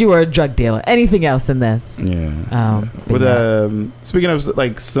preferred you were a drug dealer. Anything else than this? Yeah. Speaking of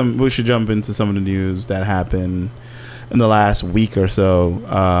like we should jump into some of the news that happened in the last week or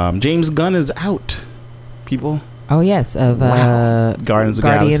so. James Gunn is out. People. Oh yes, of Guardians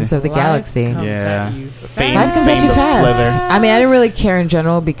of the Galaxy. Yeah. Life comes at you fast. I mean, I didn't really care in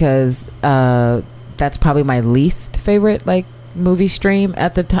general because that's probably my least favorite like movie stream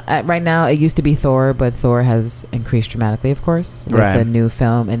at the time. Right now it used to be Thor, but Thor has increased dramatically, of course, with the new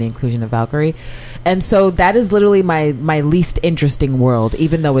film and the inclusion of Valkyrie. And so that is literally my least interesting world,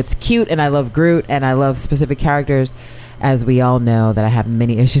 even though it's cute and I love Groot and I love specific characters. As we all know, that I have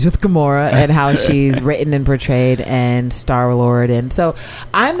many issues with Gamora and how she's written and portrayed, and Star-Lord. And so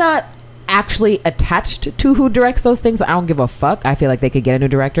I'm not actually attached to who directs those things. I don't give a fuck. I feel like they could get a new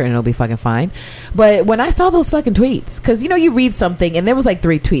director and it'll be fucking fine. But when I saw those fucking tweets, because you know, you read something and there was like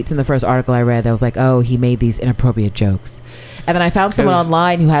 3 tweets in the first article I read that was like, oh, he made these inappropriate jokes. And then I found someone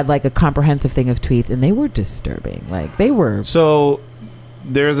online who had like a comprehensive thing of tweets, and they were disturbing. Like they were. So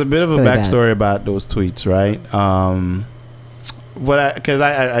there's a bit of a really backstory about those tweets, right? Because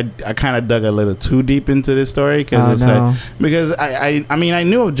I kind of dug a little too deep into this story because I mean I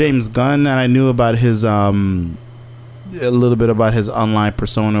knew of James Gunn and I knew about his a little bit about his online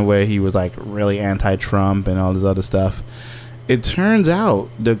persona where he was like really anti-Trump and all this other stuff. It turns out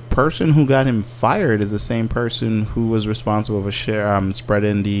the person who got him fired is the same person who was responsible for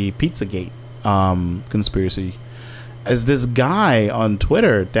spreading the Pizzagate conspiracy. As this guy on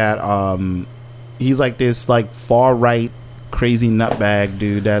Twitter that he's like this like far right crazy nutbag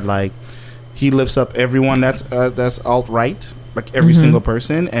dude that like he lifts up everyone that's alt-right, like every single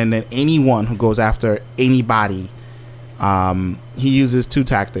person, and then anyone who goes after anybody, he uses 2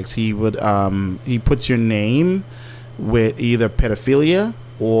 tactics. He would he puts your name with either pedophilia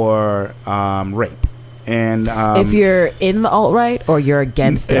or rape. And if you're in the alt-right or you're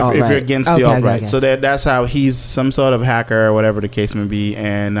against the alt-right? If you're against the alt-right. Okay. So that's how he's some sort of hacker or whatever the case may be.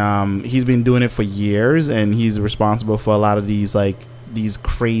 And he's been doing it for years, and he's responsible for a lot of these like these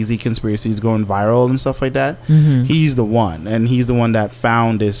crazy conspiracies going viral and stuff like that. He's the one, and he's the one that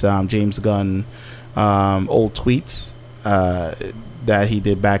found this James Gunn old tweets that he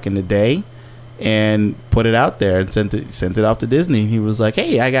did back in the day, and put it out there and sent it off to Disney. He was like,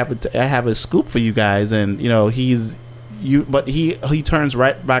 "Hey, I have a scoop for you guys," and but he turns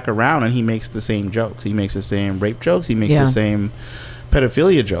right back around and he makes the same jokes. He makes the same rape jokes. He makes the same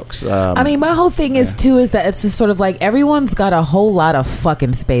pedophilia jokes. I mean, my whole thing is that it's just sort of like everyone's got a whole lot of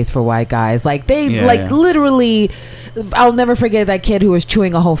fucking space for white guys. Like they literally. I'll never forget that kid who was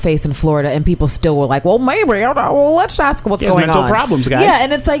chewing a whole face in Florida, and people still were like, "Well, maybe well, let's ask what's going mental on." Problems, guys. Yeah,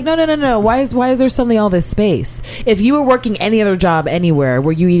 and it's like, no. Why is there suddenly all this space? If you were working any other job anywhere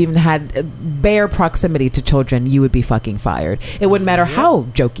where you even had bare proximity to children, you would be fucking fired. It wouldn't matter how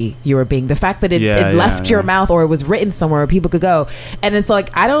jokey you were being. The fact that it left your mouth or it was written somewhere where people could go, and it's like,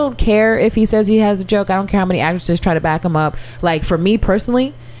 I don't care if he says he has a joke. I don't care how many actresses try to back him up. Like for me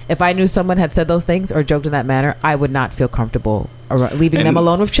personally, if I knew someone had said those things or joked in that manner, I would not feel comfortable leaving them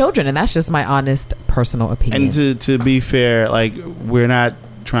alone with children. And that's just my honest personal opinion. And to be fair, like, we're not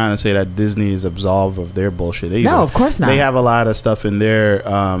trying to say that Disney is absolved of their bullshit either. No, of course not. They have a lot of stuff in their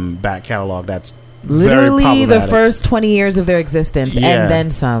back catalog that's literally the first 20 years of their existence and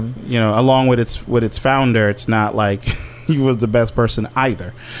then some. Along with its founder, it's not like he was the best person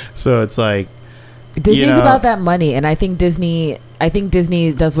either. So it's like, Disney's about that money, and I think Disney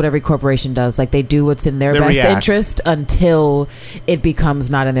does what every corporation does. Like, they do what's in their best interest until it becomes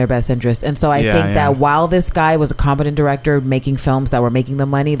not in their best interest. And so I think that while this guy was a competent director making films that were making them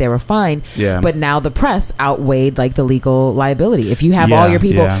money, they were fine. Yeah. But now the press outweighed like the legal liability. If you have all your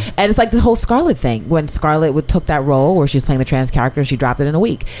people, and it's like this whole Scarlett thing. When Scarlett took that role where she was playing the trans character, she dropped it in a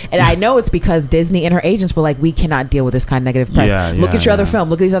week. And I know it's because Disney and her agents were like, we cannot deal with this kind of negative press. Look at your other film.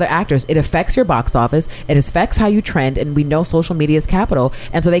 Look at these other actors. It affects your box office. It affects how you trend. And we know social media is capital,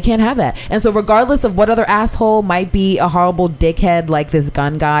 and so they can't have that. And so regardless of what other asshole might be a horrible dickhead like this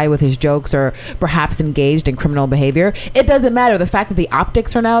Gun guy with his jokes or perhaps engaged in criminal behavior, it doesn't matter. The fact that the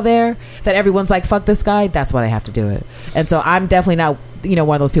optics are now there, that everyone's like, fuck this guy, that's why they have to do it. And so I'm definitely not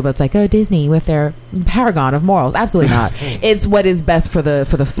one of those people that's like, oh, Disney with their paragon of morals. Absolutely not. It's what is best for the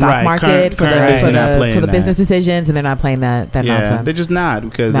stock market, for the business decisions, and they're not playing that nonsense. They're just not,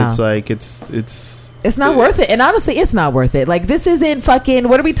 because it's like it's not worth it. And honestly, it's not worth it. Like, this isn't fucking,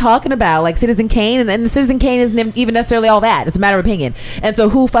 what are we talking about? Like Citizen Kane, and Citizen Kane isn't even necessarily all that. It's a matter of opinion. And so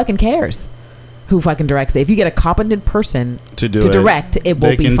who fucking cares who fucking directs it? If you get a competent person to direct, it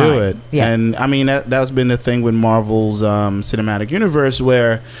will be fine. They can do it. Yeah. And I mean, that's been the thing with Marvel's cinematic universe,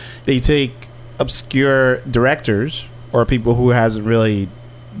 where they take obscure directors or people who hasn't really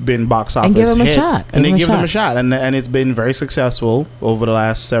been box office hits, and they give them a shot, and it's been very successful over the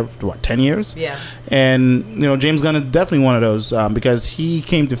last 10 years. And James Gunn is definitely one of those, because he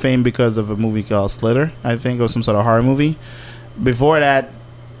came to fame because of a movie called Slither. I think it was some sort of horror movie. Before that,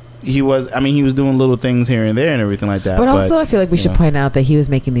 he was doing little things here and there and everything like that. But also, I feel like we should point out that he was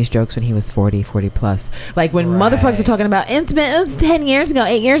making these jokes when he was 40 plus. Like, when motherfuckers are talking about it was 10 years ago,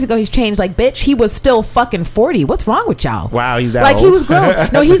 8 years ago, he's changed. Like, bitch, he was still fucking 40. What's wrong with y'all? Wow, he's that like old? He was grown.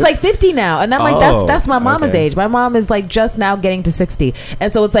 No, he's like 50 now, and I'm like, that's my mama's age. My mom is like just now getting to 60,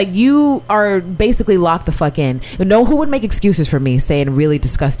 and so it's like, you are basically locked the fuck in. Who would make excuses for me saying really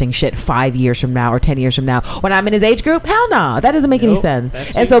disgusting shit 5 years from now or 10 years from now when I'm in his age group? Hell no, that doesn't make any sense.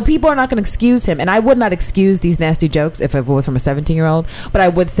 And so people are not going to excuse him, and I would not excuse these nasty jokes if it was from a 17-year-old, but I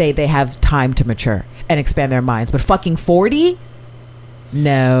would say they have time to mature and expand their minds. But fucking 40?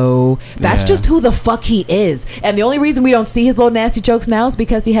 No, that's just who the fuck he is. And the only reason we don't see his little nasty jokes now is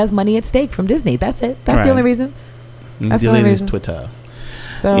because he has money at stake from Disney. That's it. That's the only reason. That's the only reason. Twitter.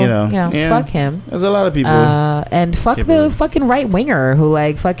 So fuck him. There's a lot of people, and fuck the fucking right winger who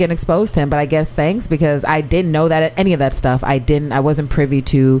like fucking exposed him. But I guess thanks, because I didn't know that any of that stuff. I wasn't privy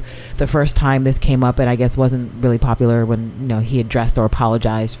to the first time this came up, and I guess wasn't really popular when he addressed or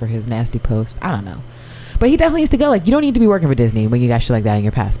apologized for his nasty post. I don't know. But he definitely needs to go. Like, you don't need to be working for Disney when you got shit like that in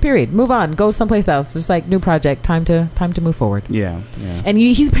your past. Period. Move on. Go someplace else. Just like, new project. Time to move forward. Yeah. And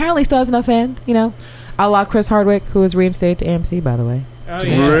he's apparently still has enough fans. A la Chris Hardwick, who was reinstated to AMC, by the way. Oh,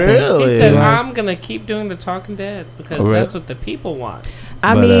 yeah. Really? He said, I'm going to keep doing The Talking Dead because that's what the people want.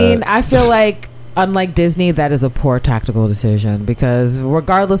 I feel like, unlike Disney, that is a poor tactical decision, because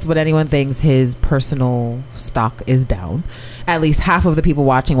regardless of what anyone thinks, his personal stock is down. At least half of the people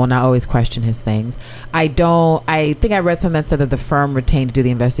watching will not always question his things. I think I read something that said that the firm retained to do the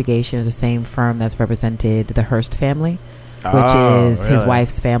investigation is the same firm that's represented the Hearst family. which is his really?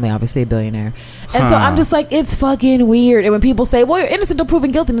 wife's family, obviously a billionaire. And so I'm just like, it's fucking weird. And when people say, well, you're innocent until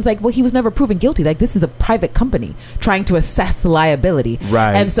proven guilty, and it's like, well, he was never proven guilty. Like, this is a private company trying to assess liability.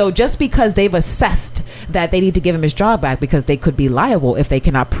 Right. And so just because they've assessed that they need to give him his job back because they could be liable if they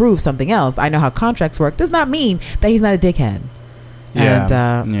cannot prove something else, I know how contracts work, does not mean that he's not a dickhead. Yeah,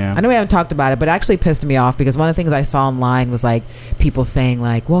 And I know we haven't talked about it, but it actually pissed me off because one of the things I saw online was like people saying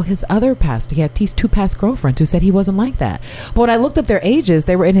like, well, his other past, he had these 2 past girlfriends who said he wasn't like that. But when I looked up their ages,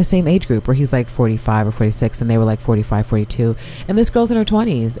 they were in his same age group where he's like 45 or 46 and they were like 45, 42. And this girl's in her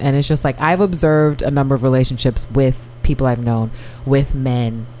 20s. And it's just like, I've observed a number of relationships with people I've known with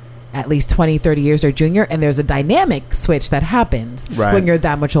men at least 20, 30 years their junior, and there's a dynamic switch that happens when you're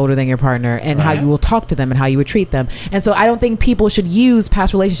that much older than your partner, and how you will talk to them and how you would treat them. And so I don't think people should use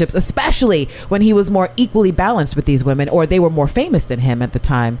past relationships, especially when he was more equally balanced with these women, or they were more famous than him at the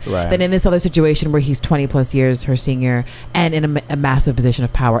time, than in this other situation where he's 20 plus years her senior and in a massive position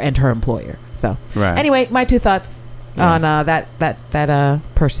of power and her employer. So anyway, my 2 thoughts on that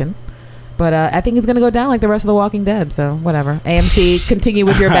person. But I think it's going to go down like the rest of The Walking Dead. So whatever. AMC, continue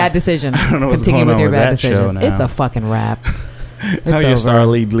with your bad decisions. I don't know what's Continue going with on your with bad that show decisions. now. It's a fucking wrap. How your star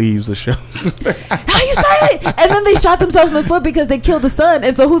lead leaves the show. How you started? And then they shot themselves in the foot because they killed the son.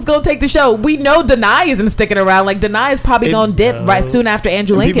 And so who's going to take the show? We know Denai isn't sticking around. Like Denai is probably going to dip right soon after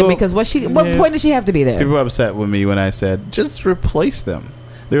Andrew Lincoln because what point does she have to be there? People were upset with me when I said, just replace them.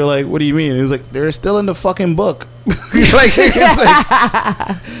 They were like, what do you mean? It was like, they're still in the fucking book. Like, it's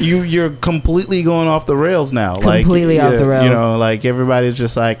like you're completely going off the rails now. Completely off the rails. You know, like everybody's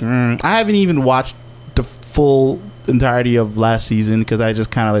just like, I haven't even watched the full entirety of last season because I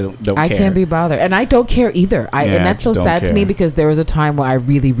just kind of don't care. I can't be bothered. And I don't care either. And that's so sad to me because there was a time where I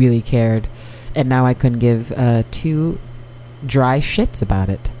really, really cared. And now I couldn't give 2 dry shits about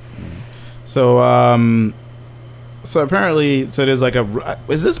it. So apparently, there's like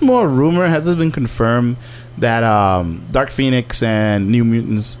is this more a rumor? Has this been confirmed that Dark Phoenix and New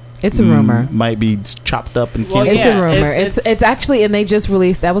Mutants? It's a rumor. Might be chopped up and canceled. It's a rumor. It's actually, and they just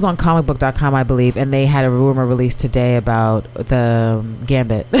released, that was on comicbook.com, I believe, and they had a rumor released today about the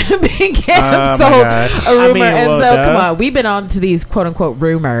Gambit being canceled. A rumor. Come on, we've been on to these quote unquote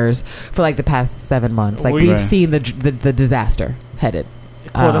rumors for like the past 7 months. Like we've seen the disaster headed.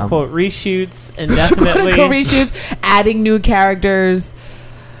 Quote unquote reshoots indefinitely. Quote unquote reshoots, adding new characters.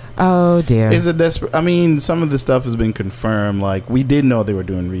 Oh dear. Is it desperate? I mean, some of the stuff has been confirmed. Like we did know they were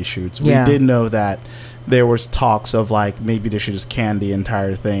doing reshoots. We did know that there was talks of like maybe they should just can the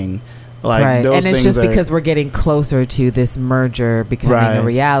entire thing. Like those and it's things just because we're getting closer to this merger becoming a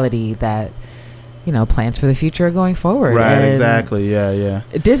reality that, you know, plans for the future are going forward. Right, and exactly. Yeah.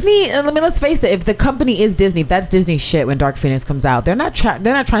 Disney, I mean, let's face it, if the company is Disney, if that's Disney shit when Dark Phoenix comes out, they're not trying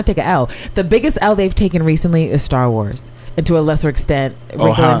to take an L. The biggest L they've taken recently is Star Wars. And to a lesser extent, Wrinkle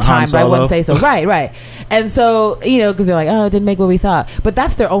in Time, but I wouldn't say so. Right. And so, you know, because they're like, oh, it didn't make what we thought. But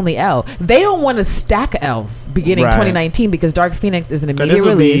that's their only L. They don't want to stack L's beginning 2019 because Dark Phoenix is an immediate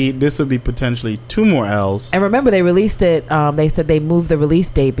release. This would be potentially 2 more L's. And remember, they released it, they said they moved the release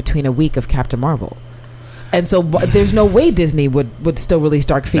date between a week of Captain Marvel. And so there's no way Disney would still release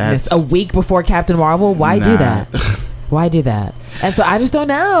Dark Phoenix a week before Captain Marvel. Why do that? Why do that? And so I just don't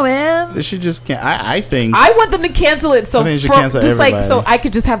know, man. They should just can't. I think I want them to cancel it. So cancel just everybody. like so I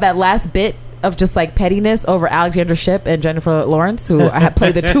could just have that last bit of just like pettiness over Alexandra Shipp and Jennifer Lawrence, who have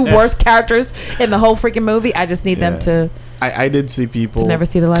played the 2 worst characters in the whole freaking movie. I just need them to. I did see people never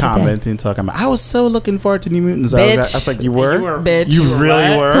see the light commenting, talking about, I was so looking forward to New Mutants. Bitch. I was like, you were? Bitch. You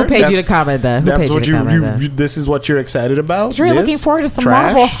really were? Who paid you to comment that? That's what this is what you're excited about? I was really looking forward to some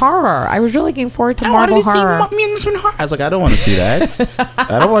Marvel horror. I was really looking forward to Marvel horror. I was like, I don't want to see that.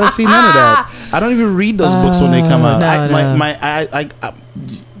 I don't want to see none of that. I don't even read those books when they come out.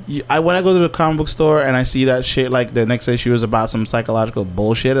 When I go to the comic book store and I see that shit, like the next issue is about some psychological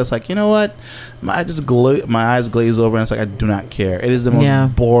bullshit, it's like, you know what? My eyes glaze over and it's like, I do not care. It is the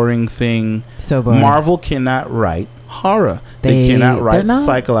most boring thing. So boring. Marvel cannot write horror. They cannot write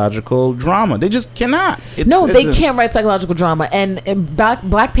psychological drama. They just cannot. They can't write psychological drama. And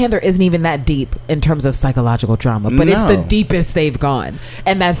Black Panther isn't even that deep in terms of psychological drama, but it's the deepest they've gone,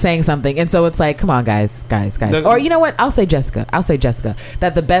 and that's saying something. And so it's like, come on, guys. Or you know what? I'll say Jessica.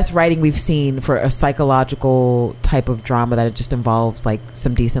 That the best writing we've seen for a psychological type of drama that it just involves like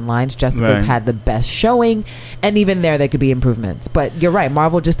some decent lines. Jessica's had the best showing, and even there could be improvements. But you're right.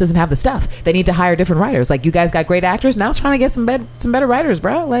 Marvel just doesn't have the stuff. They need to hire different writers. Like you guys got great actors. Now trying to get some better writers,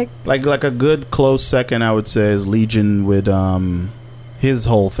 bro. Like a good close second, I would say, is Legion with his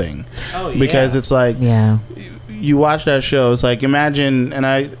whole thing. Because it's like you watch that show, it's like, imagine,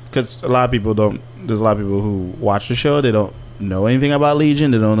 because a lot of people don't there's a lot of people who watch the show. They don't know anything about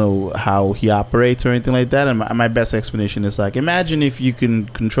Legion. They don't know how he operates or anything like that. And my best explanation is like, imagine if you can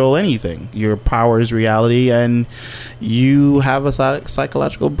control anything. Your power is reality, and you have a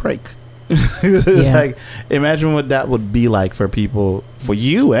psychological break. It's like, imagine what that would be like for people, for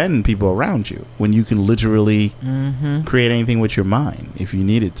you and people around you, when you can literally create anything with your mind if you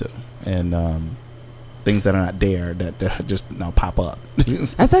needed to, and things that are not there that just now pop up.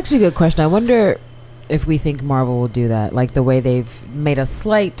 That's actually a good question. I wonder if we think Marvel will do that, like the way they've made a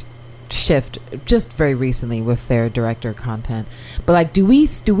slight shift just very recently with their director content. But like, do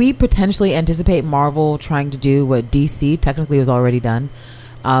we potentially anticipate Marvel trying to do what DC technically was already done?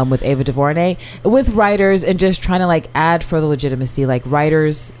 With Ava DuVernay, with writers, and just trying to like add further legitimacy, like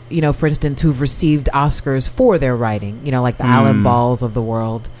writers, you know, for instance, who've received Oscars for their writing, you know, like the Alan Balls of the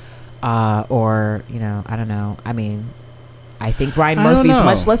world, or, you know, I don't know. I mean, I think Ryan Murphy's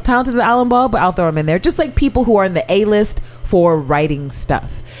much less talented than Alan Ball, but I'll throw him in there. Just like people who are in the A-list for writing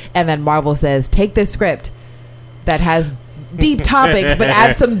stuff. And then Marvel says, take this script that has deep topics, but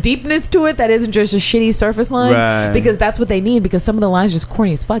add some deepness to it that isn't just a shitty surface line, right? Because that's what they need, because some of the lines are just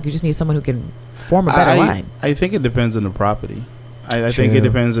corny as fuck. You just need someone who can form a better line. I think it depends on the property. I think it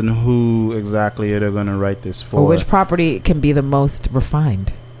depends on who exactly they're going to write this for. Or which property can be the most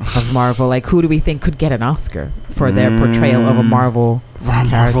refined of Marvel. Like, who do we think could get an Oscar for their portrayal of a Marvel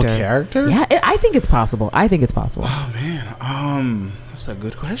character? Yeah, I think it's possible. Oh man, that's a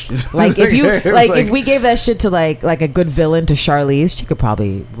good question. Like, if you if we gave that shit to like a good villain to Charlize, she could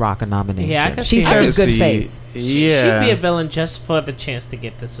probably rock a nomination. Yeah, she serves good face. Yeah, she'd be a villain just for the chance to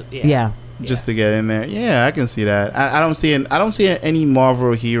get this. Yeah. Just to get in there. Yeah, I can see that. I don't see any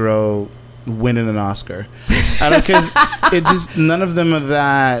Marvel hero winning an Oscar. Because it just, none of them are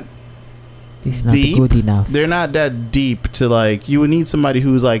that He's not deep. Good enough. They're not that deep to like. You would need somebody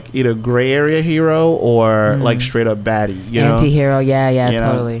who's like either gray area hero or like straight up baddie. You anti-hero. Yeah, you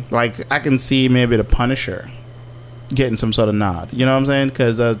totally. Know? Like, I can see maybe the Punisher getting some sort of nod. You know what I'm saying?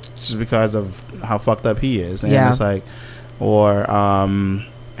 Because just because of how fucked up he is, and it's like, or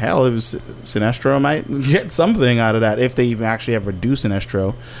hell, if Sinestro might get something out of that if they even actually ever do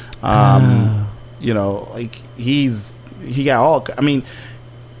Sinestro. You know, like he got all. I mean,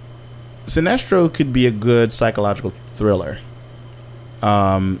 Sinestro could be a good psychological thriller.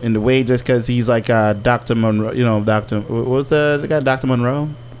 In the way, just because he's like Dr. Monroe. You know, what was the guy, Dr. Monroe?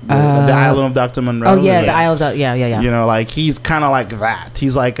 The Island of Dr. Monroe. Oh yeah, the Isle of yeah. You know, like he's kind of like that.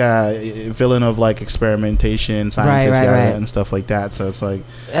 He's like a villain of like experimentation, scientist, right. And stuff like that. So it's like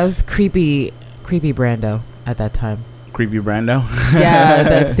that was creepy Brando at that time. Creepy Brando. Yeah,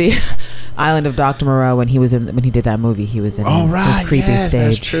 that's the Island of Dr. Moreau when he did that movie. He was in his creepy stage.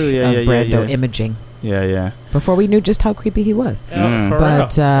 That's true. Yeah, of Brando imaging. Yeah. Before we knew just how creepy he was.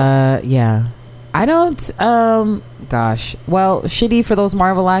 But yeah, I don't. Gosh, well, shitty for those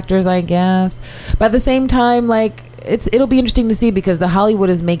Marvel actors, I guess. But at the same time, like it'll be interesting to see, because the Hollywood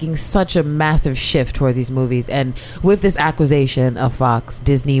is making such a massive shift toward these movies, and with this acquisition of Fox,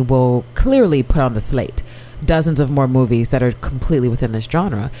 Disney will clearly put on the slate dozens of more movies that are completely within this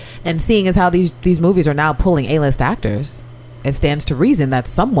genre. And seeing as how these movies are now pulling A-list actors, it stands to reason that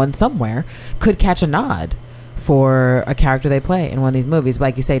someone somewhere could catch a nod for a character they play in one of these movies. But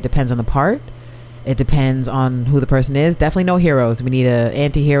like you say, it depends on the part. It depends on who the person is. Definitely no heroes. We need an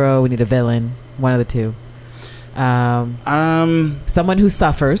anti-hero. We need a villain. One of the two. Someone who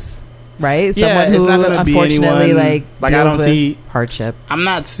suffers. Right? Yeah, someone who unfortunately like I don't see hardship. I'm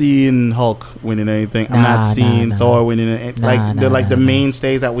not seeing Hulk winning anything. I'm not seeing Thor winning anything. Like the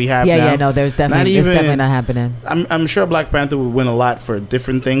mainstays that we have now. Yeah, no, there's definitely it's definitely not happening. I'm sure Black Panther would win a lot for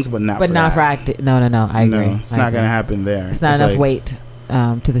different things, but not for acting. No, I agree. No, it's not going to happen there. It's not enough weight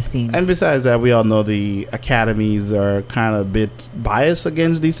to the scenes. And besides that, we all know the academies are kind of a bit biased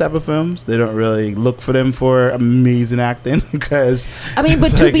against these type of films. They don't really look for them for amazing acting, because I mean,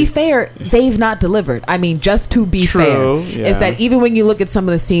 but to be fair, they've not delivered. I mean, just to be fair, is that even when you look at some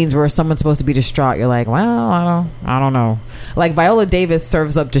of the scenes where someone's supposed to be distraught, you're like, well, I don't know. Like Viola Davis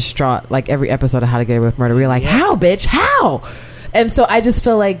serves up distraught like every episode of How to Get Away with Murder. We're like, how, bitch, how? And so I just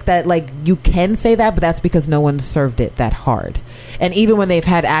feel like that, like, you can say that, but that's because no one served it that hard. And even when they've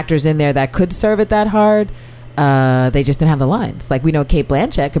had actors in there that could serve it that hard, they just didn't have the lines. Like, we know Cate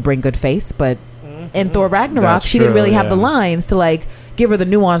Blanchett could bring good face, but in Thor Ragnarok, she didn't really have the lines to, like, give her the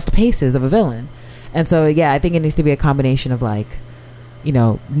nuanced paces of a villain. And so, yeah, I think it needs to be a combination of, like, you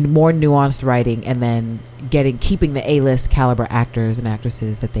know, more nuanced writing, and then keeping the A-list caliber actors and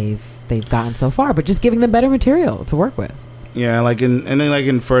actresses that they've gotten so far, but just giving them better material to work with. Yeah, like and then like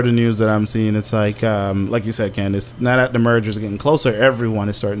in further news that I'm seeing, it's like you said, Ken, it's now that the merger's getting closer, everyone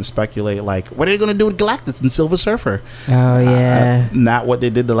is starting to speculate like, what are they going to do with Galactus and Silver Surfer? Oh yeah, not what they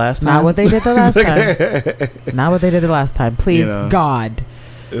did the last time. Not what they did the last time. Not what they did the last time. Please, God.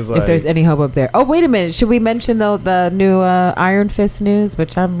 Like, if there's any hope up there. Oh, wait a minute. Should we mention though the new Iron Fist news,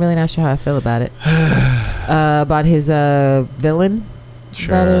 which I'm really not sure how I feel about it, about his villain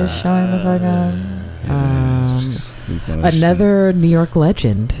that is showing the fuck up. Another New York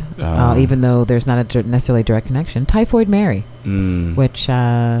legend, even though there's not a necessarily direct connection. Typhoid Mary, which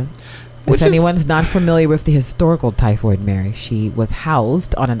if anyone's not familiar with the historical Typhoid Mary, she was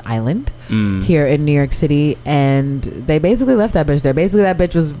housed on an island here in New York City, and they basically left that bitch there. Basically, that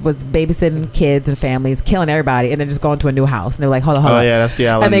bitch was babysitting kids and families, killing everybody, and then just going to a new house. And they're like, hold on. Oh, yeah, that's the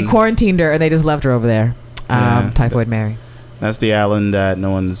island. And they quarantined her, and they just left her over there. Typhoid Mary. That's the island that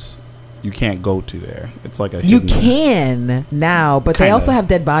you can't go to there. It's like a you can now, but they also have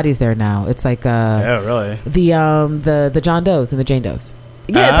dead bodies there now. It's like yeah, really, the John Does and the Jane Does.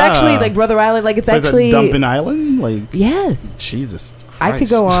 Yeah, it's actually like Brother Island. Like it's actually a dumping island. Like yes, Jesus Christ. I could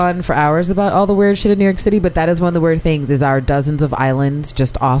go on for hours about all the weird shit in New York City, but that is one of the weird things is our dozens of islands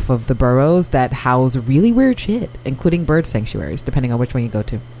just off of the boroughs that house really weird shit, including bird sanctuaries, depending on which one you go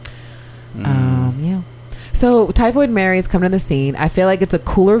to. Yeah. So Typhoid Mary is coming to the scene. I feel like it's a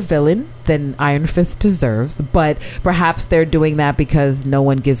cooler villain than Iron Fist deserves, but perhaps they're doing that because no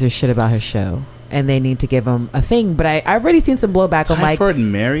one gives a shit about his show and they need to give him a thing. But I've already seen some blowback on like Typhoid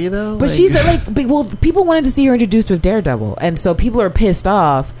Mary though. But she's like, well, people wanted to see her introduced with Daredevil, and so people are pissed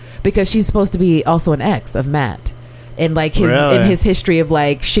off because she's supposed to be also an ex of Matt. And like in his history of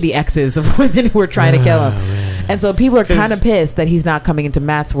like shitty exes of women who were trying to kill him. And so people are kind of pissed that he's not coming into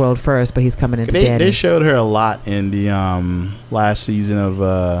Matt's world first, but he's coming into Danny's. They showed her a lot in the last season of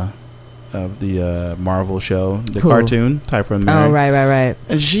the Marvel show, the cartoon, Typhoid Mary. Oh, right.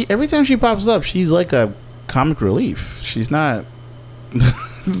 And every time she pops up, she's like a comic relief. She's not...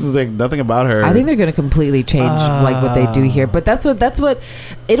 This is like nothing about her. I think they're going to completely change like what they do here, but that's what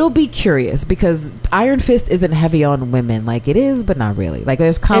it'll be curious because Iron Fist isn't heavy on women like it is, but not really. Like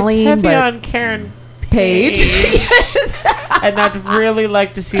there's Colleen, it's heavy on Karen Page. And I'd really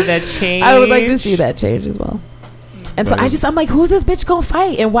like to see that change. I would like to see that change as well. And so I'm like, who's this bitch gonna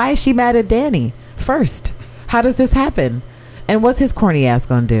fight, and why is she mad at Danny first? How does this happen, and what's his corny ass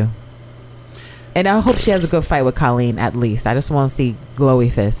gonna do? And I hope she has a good fight with Colleen at least. I just want to see Glowy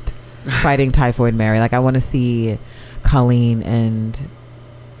Fist fighting Typhoid Mary. Like I want to see Colleen and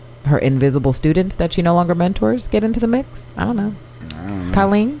her invisible students that she no longer mentors get into the mix. I don't know.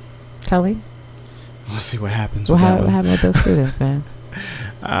 Colleen. We'll see what happens. What happened with those students, man?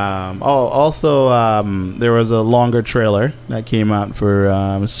 Also, there was a longer trailer that came out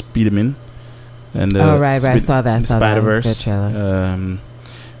for Spider-Man. And right. I saw that. Spider-Verse. Good trailer.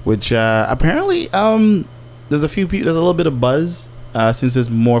 Which apparently there's a little bit of buzz since there's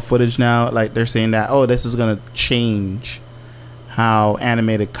more footage now. Like they're saying that this is gonna change how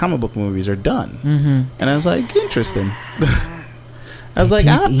animated comic book movies are done. And I was like, interesting. I was like,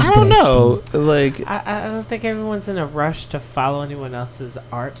 I don't know. Like I don't think everyone's in a rush to follow anyone else's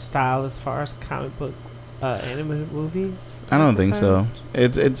art style as far as comic book animated movies. I don't think so.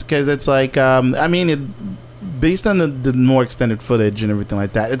 It's because it's like based on the more extended footage and everything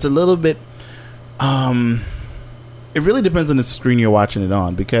like that, it's a little bit it really depends on the screen you're watching it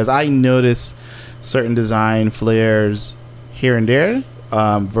on, because I notice certain design flares here and there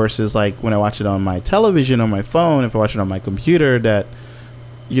versus like when I watch it on my television, on my phone, if I watch it on my computer that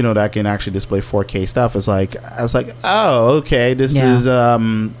that can actually display 4K stuff. It's like I was like, oh, okay, this is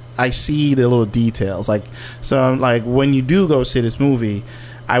I see the little details. Like, so like when you do go see this movie,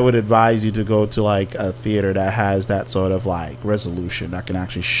 I would advise you to go to like a theater that has that sort of like resolution that can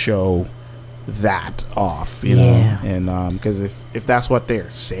actually show that off, you know. And because if that's what they're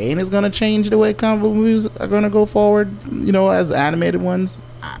saying is going to change the way comic book movies are going to go forward, as animated ones,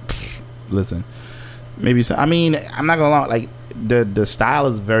 listen, maybe so. I mean, I'm not gonna lie, like the style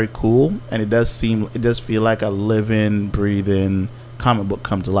is very cool, and it does feel like a living, breathing comic book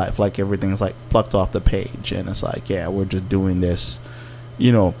come to life. Like everything's like plucked off the page, and it's like, yeah, we're just doing this,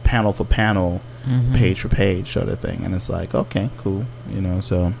 panel for panel, page for page sort of thing. And it's like, okay, cool,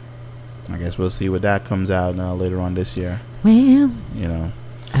 so I guess we'll see what that comes out later on this year. Well,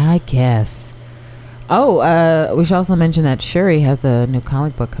 I guess. We should also mention that Shuri has a new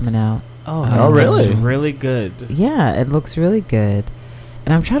comic book coming out. Oh, really? It's really good. Yeah, it looks really good.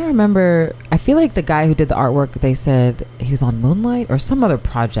 And I'm trying to remember, I feel like the guy who did the artwork, they said he was on Moonlight or some other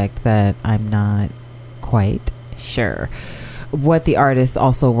project that I'm not quite sure. what the artist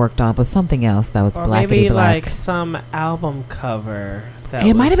also worked on, but something else that was or blackety maybe black. like some album cover.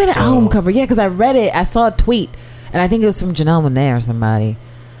 It might have been an album cover, yeah, because I read it. I saw a tweet, and I think it was from Janelle Monáe or somebody,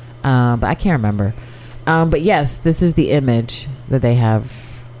 but I can't remember. But yes, this is the image that they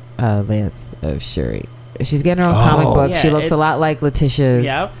have, Lance, of Shuri. She's getting her own comic book. Yeah, she looks a lot like Letitia's.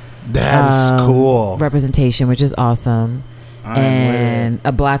 Yep. That's cool. Representation, which is awesome. And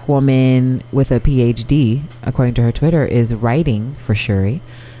a black woman with a PhD, according to her Twitter, is writing for Shuri.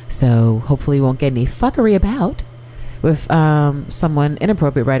 So hopefully we won't get any fuckery about with someone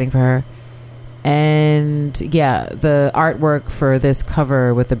inappropriate writing for her. And yeah, the artwork for this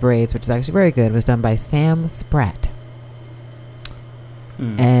cover with the braids, which is actually very good, was done by Sam Spratt.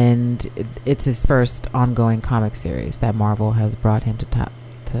 And it's his first ongoing comic series that Marvel has brought him to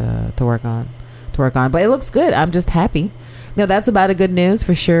work on. But it looks good. I'm just happy. No, that's about a good news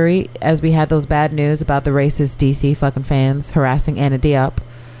for Shuri, as we had those bad news about the racist DC fucking fans harassing Anna Diop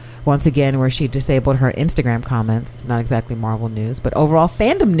once again, where she disabled her Instagram comments. Not exactly Marvel news, but overall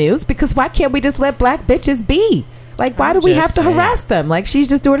fandom news, because why can't we just let black bitches be? Like, why do we have to harass them? Like, she's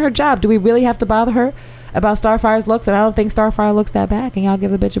just doing her job. Do we really have to bother her about Starfire's looks? And I don't think Starfire looks that bad. Can y'all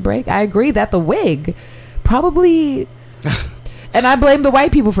give the bitch a break? I agree that the wig probably and I blame the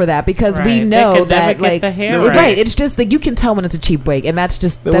white people for that, because we know that, like, the hair right, it's just like you can tell when it's a cheap wig, and that's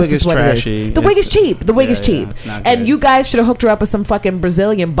just the wig just is what trashy. It is. The wig is cheap. The wig is cheap. And you guys should have hooked her up with some fucking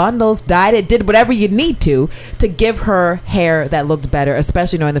Brazilian bundles, dyed it, did whatever you need to give her hair that looked better,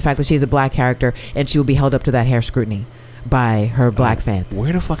 especially knowing the fact that she's a black character and she will be held up to that hair scrutiny by her black fans.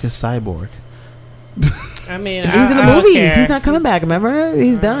 Where the fuck is Cyborg? I mean, he's in the movies. He's not coming back. Remember,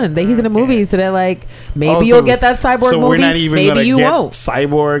 he's done. He's in the movies, so they're like, maybe you'll get that Cyborg movie. So we're not even maybe you get won't.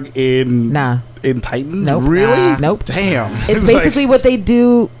 Cyborg in Titans. Nope. Really? Nope. Damn. It's basically what they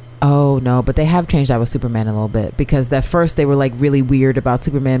do. Oh no, but they have changed that with Superman a little bit, because at first they were like really weird about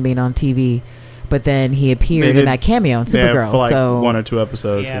Superman being on TV, but then he appeared in that cameo in Supergirl. For like so 1 or 2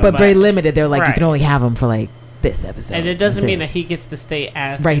 episodes. Yeah, but very limited. They're like, you right. can only have him for like this episode, and it doesn't mean that he gets to stay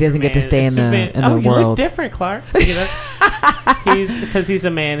as right. He doesn't get to stay in the you world. Look different, Clark. You know, because he's a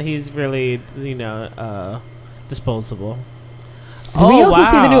man. He's really disposable. Did we also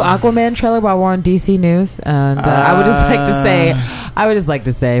see the new Aquaman trailer while we're on DC News? And I would just like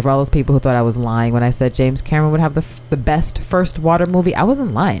to say, for all those people who thought I was lying when I said James Cameron would have the best first water movie, I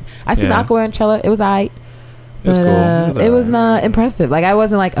wasn't lying. I seen the Aquaman trailer. It was alright. It's cool. It was not impressive. Like, I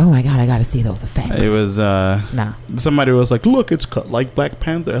wasn't like, oh my god, I got to see those effects. It was nah. Somebody was like, look, it's cut like Black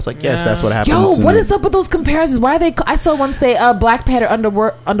Panther. I was like, yes, that's what happens. Yo, what is up with those comparisons? Why are they? I saw one say Black Panther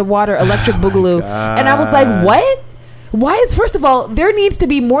underwater electric boogaloo, and I was like, what? Why is, first of all, there needs to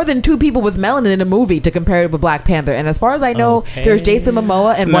be more than 2 people with melanin in a movie to compare it with Black Panther. And as far as I know, there's Jason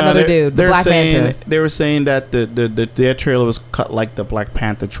Momoa and one other dude, the Black Panther. They were saying that their trailer was cut like the Black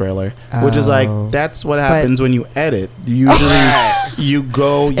Panther trailer, which is like, that's what happens when you edit. Usually you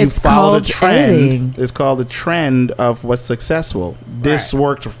follow the trend. Editing. It's called the trend of what's successful. This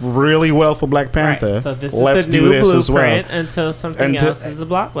worked really well for Black Panther. Right. So this Let's is the do new this as well. blueprint until something else is a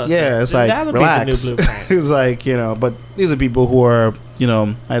blockbuster. Yeah, it's Then like, that'll relax. Be the new blueprint. It's like, but these are people who are,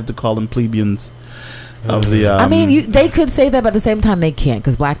 I have to call them plebeians of the. I mean, they could say that, but at the same time, they can't,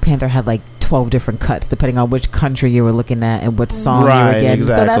 because Black Panther had like 12 different cuts depending on which country you were looking at and which song you were getting.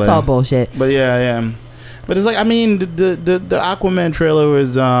 Exactly. So that's all bullshit. But yeah. But it's like, I mean, the Aquaman trailer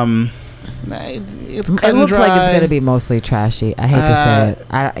was it's it looks like it's gonna be mostly trashy. I hate to say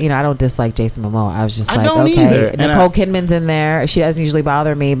it. I don't dislike Jason Momoa. I was just like, okay, either. Nicole Kidman's in there. She doesn't usually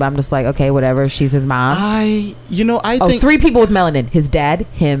bother me, but I'm just like, okay, whatever. She's his mom. I think 3 people with melanin: his dad,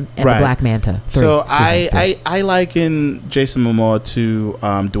 him, and the Black Manta. 3. So I liken Jason Momoa to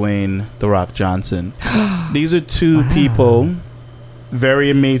Dwayne The Rock Johnson. These are 2 people,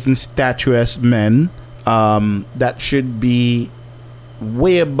 very amazing, statuesque men that should be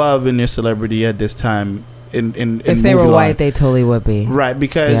way above in their celebrity at this time. In if they were white, they totally would be, right,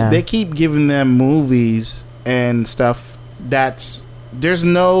 because they keep giving them movies and stuff there's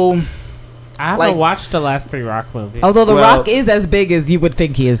no. I haven't watched the last 3 Rock movies. Although The Rock is as big as you would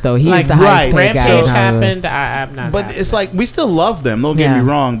think he is, though. He is the highest paid guy. Rampage happened. I'm not. But it's like, we still love them. Don't get me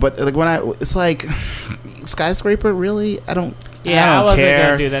wrong. But like it's like, Skyscraper, really? I don't wasn't care.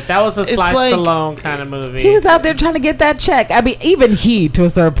 gonna do that. That was a Sly Stallone kind of movie. He was out there trying to get that check. I mean, even he, to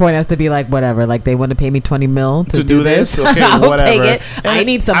a certain point, has to be like, whatever. Like, they want to pay me $20 million to do this. Okay, I'll whatever. take it. And I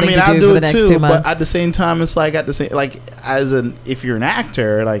need something to I'll do for the next 2 months. But at the same time, it's like, if you're an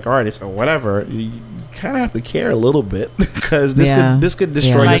actor, like artist or whatever, kind of have to care a little bit because this could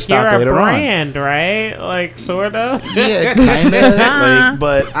destroy your like stock you're a later brand, right? Like sort of. Yeah, kind of. Like,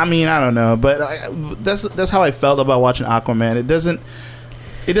 but I mean, I don't know. But that's how I felt about watching Aquaman.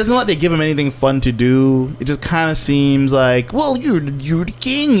 It doesn't like they give him anything fun to do. It just kind of seems like, well, you're the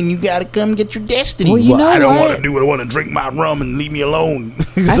king and you got to come get your destiny. Well, I don't want to do it. I want to drink my rum and leave me alone.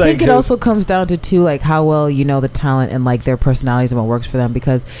 I think it also comes down to too, like how well you know the talent and like their personalities and what works for them,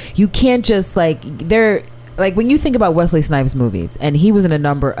 because you can't just like like when you think about Wesley Snipes movies, and he was in a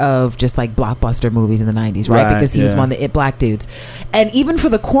number of just like blockbuster movies in the 90s, right? Because he was one of the black dudes. And even for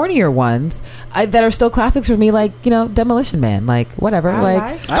the cornier ones that are still classics for me, like, you know, Demolition Man, like whatever.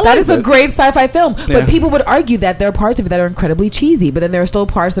 That is a great sci-fi film. Yeah. But people would argue that there are parts of it that are incredibly cheesy, but then there are still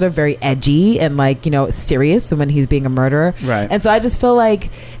parts that are very edgy and like, you know, serious when he's being a murderer. Right. And so I just feel like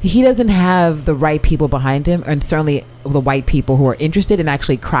he doesn't have the right people behind him, and certainly the white people who are interested in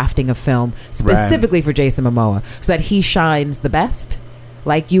actually crafting a film specifically for Jason Momoa so that he shines the best,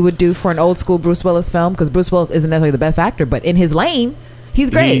 like you would do for an old school Bruce Willis film, because Bruce Willis isn't necessarily the best actor, but in his lane he's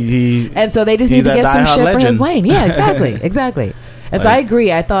great. And so they just need to get some shit for his lane. Yeah, exactly. And so I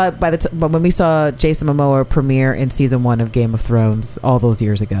agree. I thought but when we saw Jason Momoa premiere in season 1 of Game of Thrones all those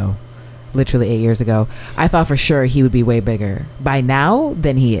years ago, literally 8 years ago, I thought for sure he would be way bigger by now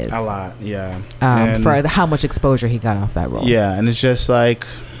than he is. A lot, yeah. For how much exposure he got off that role. Yeah, and it's just like,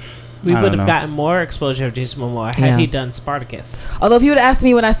 we would have gotten more exposure of Jason Momoa had he done Spartacus. Although if you would have asked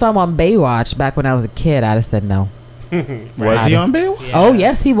me when I saw him on Baywatch back when I was a kid, I'd have said no. Was he on Baywatch? Yeah. Oh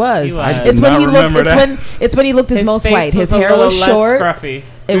yes, he was. It's when he looked his most white. His hair was short. Scruffy.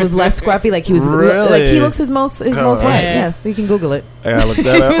 It was less scruffy. Like he was like he looks his most white. Yes, you can Google it. I gotta look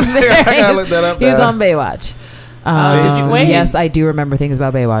that up. I gotta look that up. He was on Baywatch. Yes, I do remember things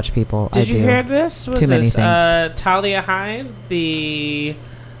about Baywatch. People, did you hear this? Too many things. Talia Hine, the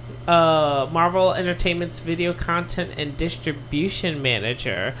Marvel Entertainment's video content and distribution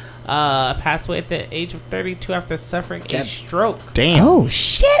manager, passed away at the age of 32 after suffering a stroke. Damn. Oh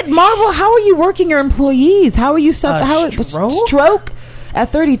shit, Marvel! How are you working your employees? How are you stroke at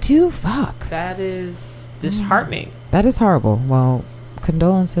 32? Fuck. That is disheartening. That is horrible. Well,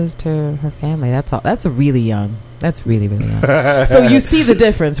 condolences to her family. That's all. That's really young. That's really, really young. So you see the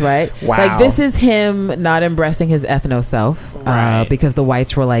difference, right? Wow. Like this is him not embracing his ethno self, because the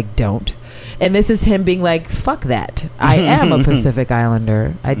whites were like, don't. And this is him being like, fuck that. I am a Pacific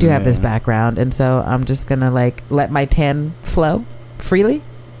Islander. I do have this background. And so I'm just going to like let my tan flow freely.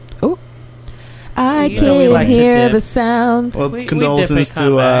 Oh, I can hear the sound. Well, condolences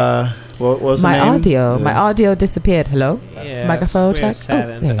to, what was my audio? My audio disappeared. Hello? Yes, microphone check.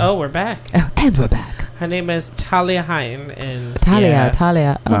 We're back. And we're back. Her name is Talia Hine. And Talia.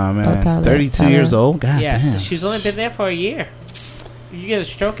 Oh, man. Talia, 32 years old? God damn. She's only been there for a year. You get a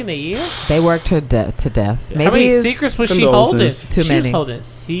stroke in a year? They worked her to death. Maybe how many secrets was she holding? Too many. She was holding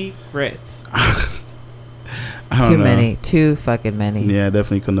secrets. Too many. Too fucking many. Yeah,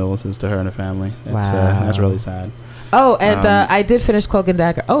 definitely condolences to her and her family. That's really sad. Oh, and I did finish Cloak and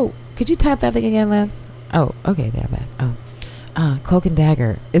Dagger. Oh, could you tap that thing again, Lance? Oh, okay, there, back. Oh, Cloak and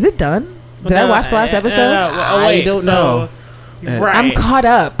Dagger. Is it done? Did I watch the last episode? I don't know. Right. I'm caught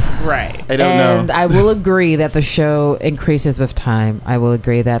up. Right. I don't know. And I will agree that the show increases with time. I will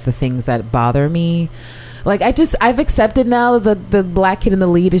agree that the things that bother me, like I've accepted now that the black kid in the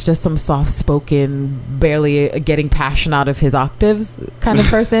lead is just some soft-spoken, barely getting passion out of his octaves kind of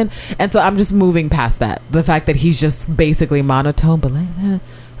person. And so I'm just moving past that. The fact that he's just basically monotone, but like,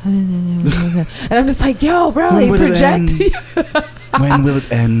 and I'm just like, yo, bro, they project. When will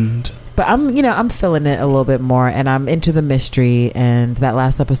it end? But I'm feeling it a little bit more, and I'm into the mystery. And that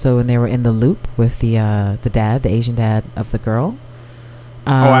last episode when they were in the loop with the dad, the Asian dad of the girl.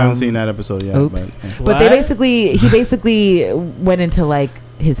 I haven't seen that episode yet. Oops. But he basically went into like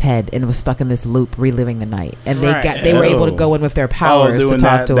his head and was stuck in this loop, reliving the night. And they were able to go in with their powers to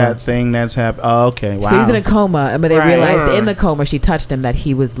talk to him. That thing that's happened. Oh, okay. Wow. So he's in a coma, but they realized in the coma she touched him that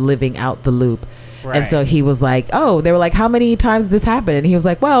he was living out the loop. Right. And so he was like, they were like, how many times did this happen? And he was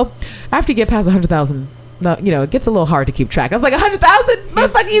like, well, after you get past 100,000, no, it gets a little hard to keep track. I was like, 100,000?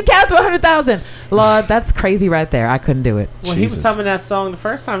 Motherfucker, you count to 100,000. Lord, that's crazy right there. I couldn't do it. When he was humming that song the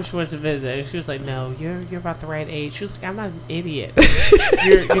first time she went to visit, and she was like, no, you're about the right age. She was like, I'm not an idiot.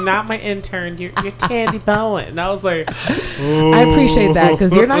 you're not my intern. You're Tandy Bowen. And I was like, ooh. I appreciate that,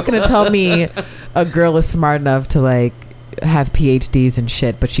 because you're not going to tell me a girl is smart enough to like have PhDs and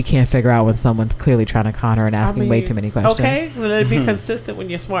shit, but she can't figure out when someone's clearly trying to con her and asking way too many questions. Okay, well, let be consistent when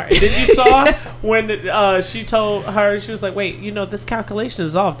you're smart. And then you saw when she told her, she was like, wait, this calculation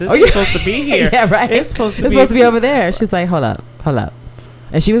is off. This is supposed to be here. Yeah, right. It's supposed to be over there. She's like, hold up.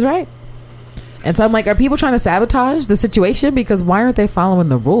 And she was right. And so I'm like, are people trying to sabotage the situation? Because why aren't they following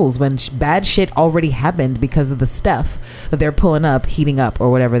the rules when bad shit already happened because of the stuff that they're pulling up, heating up, or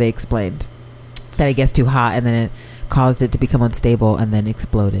whatever they explained? That it gets too hot and then it caused it to become unstable and then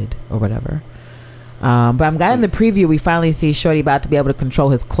exploded or whatever. But I'm glad in the preview we finally see Shorty about to be able to control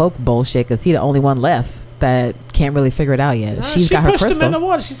his cloak bullshit because he's the only one left that can't really figure it out yet. She's got her crystal. She pushed him in the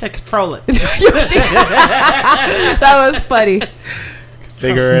water. She said, "Control it." That was funny.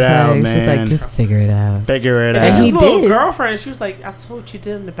 Figure it out, man. She's like, just figure it out. Figure it out. And his he little did. girlfriend, she was like, "I saw what you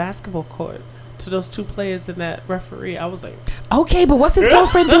did in the basketball court to those two players and that referee." I was like, okay, but what's his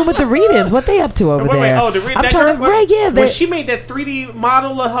girlfriend doing with the read-ins? What they up to over there? Oh, I'm trying to right, yeah. When she made that 3D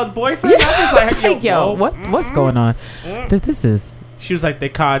model of her boyfriend, Yeah, I was like, yo, what's going on? This is. She was like, "The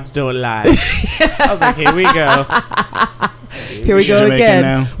cards don't lie." I was like, "Here we go." Here we go Jamaican again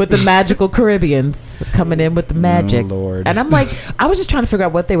now. with the magical Caribbeans coming in with the magic. Oh, Lord. And I'm like, I was just trying to figure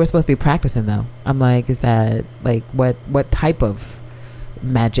out what they were supposed to be practicing though. I'm like, is that like what type of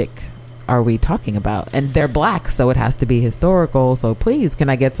magic are we talking about? And they're black, so it has to be historical. So please, can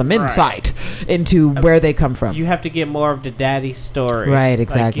I get some insight into where they come from? You have to get more of the daddy story, Right,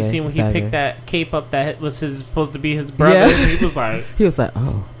 exactly, Like you see when exactly. he picked that cape up that was supposed to be his brother. Yeah. He was like,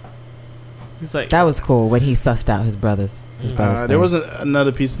 oh, he's like, that was cool when he sussed out his brothers. There name. was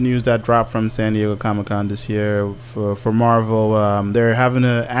another piece of news that dropped from San Diego Comic-Con this year for Marvel. They're having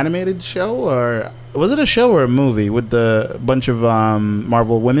an animated show, or was it a show or a movie with the bunch of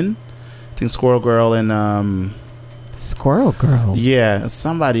Marvel women? I think Squirrel Girl and Squirrel Girl. yeah,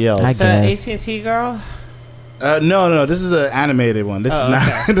 somebody else. I the guess. AT&T girl. No, this is an animated one. This is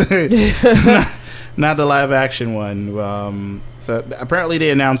not the live action one. So apparently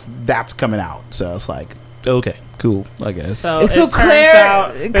they announced that's coming out. So it's like, okay, cool, I guess. So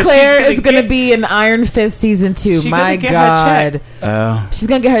Claire is gonna be in Iron Fist season 2. My God, she's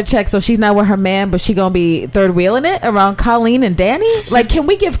gonna get her check. So she's not with her man, but she gonna be third wheeling it around Colleen and Danny. Like, can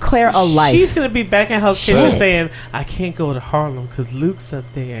we give Claire a life? She's gonna be back in her kitchen saying, "I can't go to Harlem because Luke's up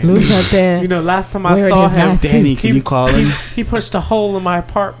there." Luke's up there. You know, last time I Wearing saw his him, nice Danny, suits. can you call him? he punched a hole in my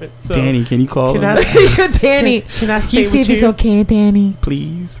apartment. So Danny, can you call can him? Danny, can I can stay you see with if it's you? okay, Danny?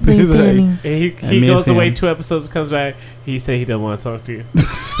 Please. Please, Like, Danny. And he goes away 2 episodes, comes back. He said he doesn't want to talk to you.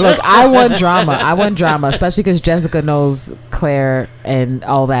 Look, I want drama, especially because Jessica knows Claire and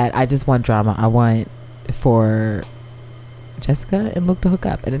all that. I just want drama. I want for Jessica and Luke to hook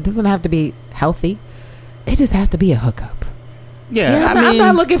up, and it doesn't have to be healthy. It just has to be a hookup. Yeah, I'm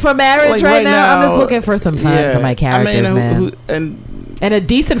not looking for marriage like right now. I'm just looking for some fun for my characters, man. And a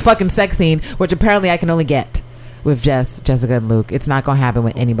decent fucking sex scene, which apparently I can only get with Jessica and Luke. It's not gonna happen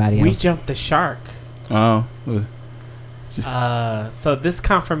with anybody else. We jumped the shark. Oh. So this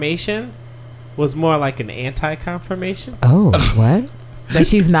confirmation was more like an anti-confirmation. Oh, what? That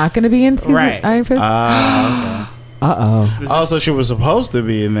she's not going to be in season Iron Fist? Okay. Also, she was supposed to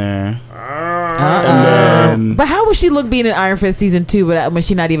be in there. But how would she look being in Iron Fist season 2 when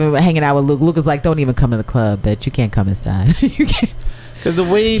she's not even hanging out with Luke? Luke is like, don't even come to the club, bitch. You can't come inside. You can't. Because the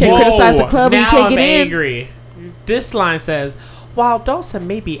way Can't criticize the club and you can't I'm get in. angry. This line says, while Dawson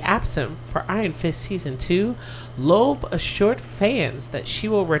may be absent for Iron Fist season 2, Loeb assured fans that she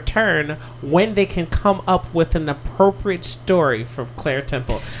will return when they can come up with an appropriate story from Claire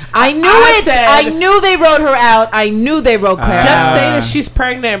Temple. I knew they wrote her out. I knew they wrote Claire Just out. say that she's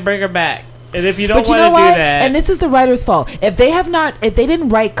pregnant and bring her back. And if you don't want to do that, and this is the writer's fault. If they didn't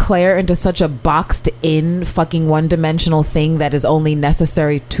write Claire into such a boxed in fucking one-dimensional thing that is only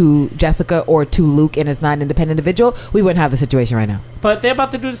necessary to Jessica or to Luke and is not an independent individual, we wouldn't have the situation right now. but they're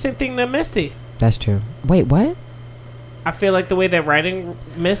about to do the same thing to Misty. That's true. Wait, what? I feel like the way they're writing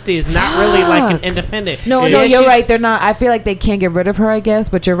Misty is not really like an independent. No, you're right. They're not. I feel like they can't get rid of her, I guess.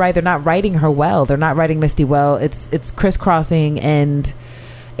 But you're right. They're not writing her well. They're not writing Misty well. It's crisscrossing, and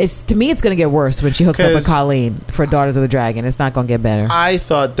to me, it's going to get worse when she hooks up with Colleen for Daughters of the Dragon. It's not going to get better. I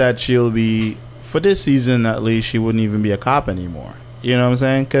thought that she'll be, for this season at least, she wouldn't even be a cop anymore. You know what I'm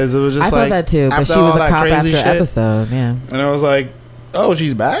saying? Because it was just I thought that too, but she was a cop after episode. Yeah, and I was like, oh,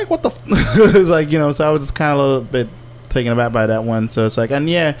 she's back? What the it's like, so I was just kind of a little bit taken aback by that one. So it's like, and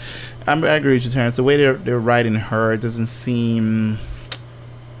yeah, I agree with you, Terrence. The way they're writing her, it doesn't seem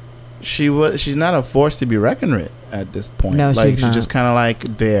she's not a force to be reckoned with at this point. No, like she's not. just kind of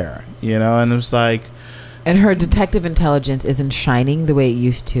like there, and it's like And her detective intelligence isn't shining the way it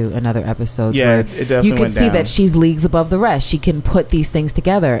used to in other episodes. Yeah, it definitely you can went see down. that she's leagues above the rest. She can put these things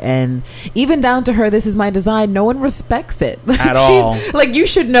together, and even down to her, this is my design. No one respects it At all. Like, you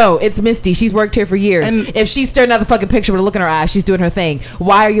should know it's Misty. She's worked here for years. And if she's staring at the fucking picture with a look in her eyes, she's doing her thing.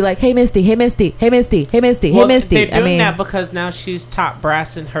 Why are you like, hey Misty, hey Misty, hey Misty, hey Misty, Well, hey Misty? they're doing that because now she's top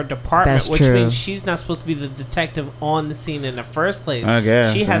brass in her department, That's which true. means she's not supposed to be the detective on the scene in the first place. I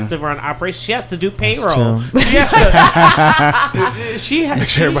guess, she has yeah. to run operations. She has to do That's payroll. true. She has to. She has. Make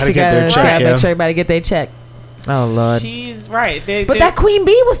sure everybody She get their gotta check. try to Yeah. make sure everybody get their check. Oh Lord. She's right. But that Queen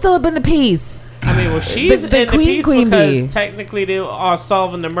Bee was still up in the piece. I mean, well, she's the in the piece Queen because Bee. technically they are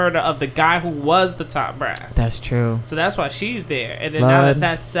solving the murder of the guy who was the top brass. That's true. So that's why she's there. And then now Lord. that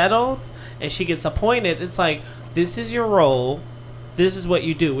that's settled and she gets appointed, it's like, this is your role. This is what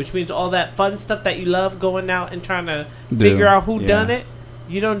you do. Which means all that fun stuff that you love going out and trying to figure out who done it,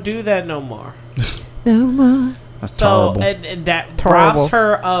 you don't do that no more. No more. That's So, terrible. and that Terrible. robs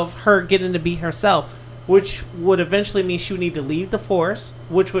her of her getting to be herself, which would eventually mean she would need to leave the Force,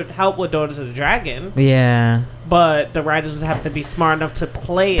 which would help with Daughters of the Dragon. Yeah. But the writers would have to be smart enough to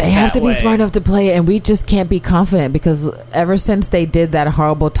play it. They have that to be way. smart enough to play it, and we just can't be confident because ever since they did that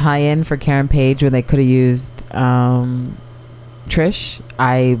horrible tie-in for Karen Page when they could have used Trish,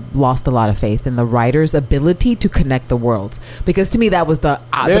 I lost a lot of faith in the writer's ability to connect the worlds, because to me that was the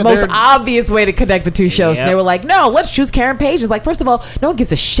most obvious way to connect the two shows. Yep. And they were like, no, let's choose Karen Page. It's like, first of all, no one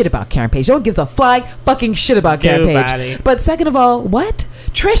gives a shit about Karen Page. No one gives a flying fucking shit about Karen Nobody. Page. But second of all, what?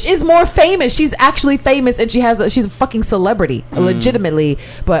 Trish is more famous. She's actually famous, and she's a fucking celebrity, legitimately.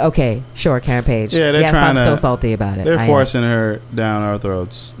 But okay, sure, Karen Page. Yeah, they're yes, trying I'm to- still salty about it. They're I am. forcing her down our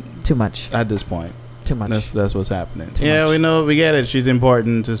throats Too much. at this point. Too much. That's what's happening. Too Yeah, much. we know, we get it. She's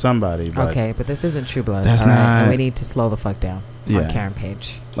important to somebody, but Okay, but this isn't True Blood. That's all right? not- And we need to slow the fuck down Yeah. on Karen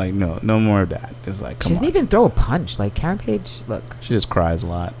Page. like no more of that. It's like, come She doesn't on. even throw a punch. Like, Karen Page, look. She just cries a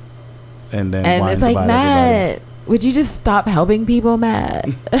lot, and then And whines it's like, about Matt, would you just stop helping people, Matt?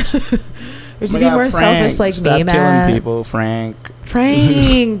 Would you be more selfish like Stop me, Matt? killing people, Frank.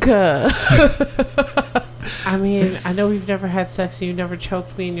 Frank. I mean, I know we've never had sex and you never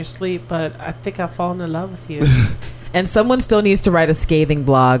choked me in your sleep, but I think I've fallen in love with you. And someone still needs to write a scathing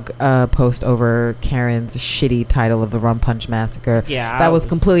blog post over Karen's shitty title of the Rum Punch Massacre. Yeah, that was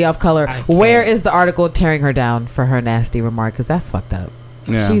completely off color. I Where can't. is the article tearing her down for her nasty remark? Because that's fucked up.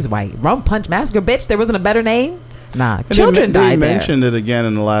 Yeah. She's white. Rum Punch Massacre, bitch. There wasn't a better name. Nah, And children they died there. mentioned it again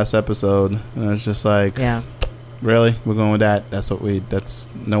in the last episode, and it's just like, Yeah. really, we're going with that. That's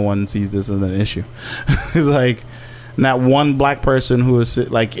no one sees this as an issue. It's like not one black person who was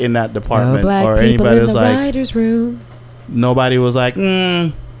like in that department No black or people anybody in was the like, writer's room. nobody was like,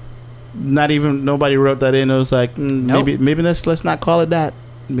 not even nobody wrote that in. It was like, Nope. maybe let's not call it that.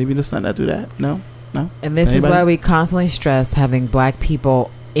 Maybe let's not do that. No. And this is Anybody? why we constantly stress having black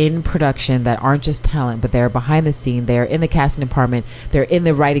people in production that aren't just talent, but they're behind the scene. They're in the casting department. They're in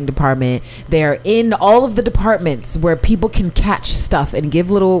the writing department. They're in all of the departments where people can catch stuff and give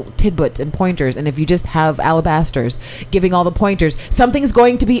little tidbits and pointers. And if you just have alabasters giving all the pointers, something's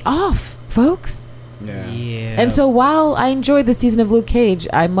going to be off, folks. Yeah. Yeah. And so while I enjoyed the season of Luke Cage,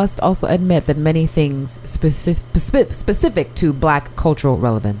 I must also admit that many things specific to black cultural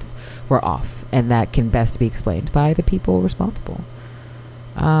relevance were off, and that can best be explained by the people responsible.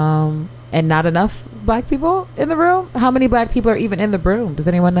 And not enough black people in the room. How many black people are even in the room? Does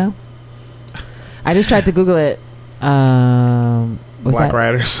anyone know? I just tried to Google it. Black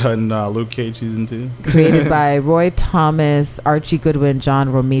Writers on Luke Cage season 2. Created by Roy Thomas, Archie Goodwin, John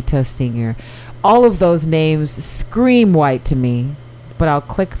Romita Sr. All of those names scream white to me, but I'll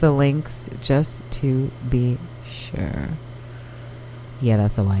click the links just to be sure. Yeah,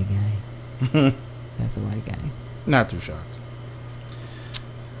 that's a white guy. That's a white guy. Not too shocked.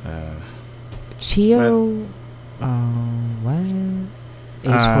 Chio, what?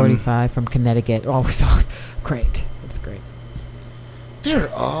 Age 45 from Connecticut. Oh, so great. That's great. They're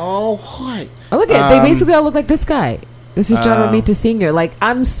all white. Oh, look at they basically all look like this guy. This is John Romita Sr. Like,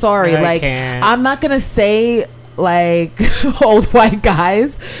 I'm sorry. I Like, can't. I'm not going to say, like, old white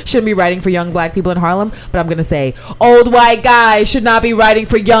guys shouldn't be writing for young black people in Harlem, but I'm going to say old white guys should not be writing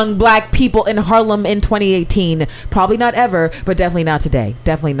for young black people in Harlem in 2018. Probably not ever, but definitely not today.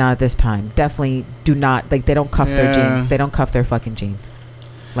 Definitely not at this time. Definitely do not, like, they don't cuff their jeans. They don't cuff their fucking jeans.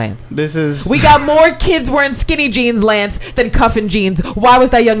 Lance. This is... We got more kids wearing skinny jeans, Lance, than cuffing jeans. Why was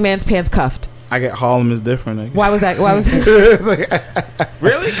that young man's pants cuffed? I get Harlem is different. I guess. Why was that? It's like,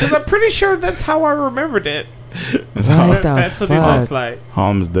 Really? Because I'm pretty sure that's how I remembered it. What the That's what it fuck? looks like.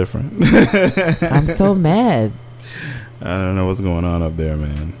 Harlem is different. I'm so mad. I don't know what's going on up there,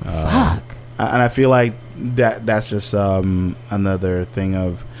 man. Fuck. And I feel like that's just another thing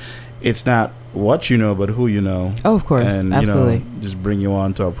of, it's not what you know, but who you know. Oh, of course. And, absolutely. you know, just bring you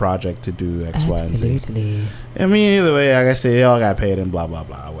on to a project to do X, Y, and Z. Absolutely. I mean, either way, I guess they all got paid and blah, blah,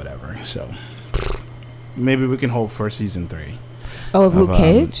 blah, whatever. So maybe we can hope for season 3. Oh, of Luke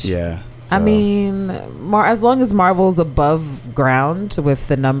Cage? Yeah. I So, mean, as long as Marvel's above ground with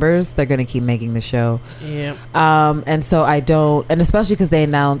the numbers, they're going to keep making the show. Yeah. And so I don't, and especially because they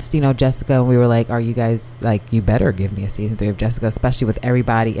announced, you know, Jessica, and we were like, are you guys, like, you better give me a season 3 of Jessica, especially with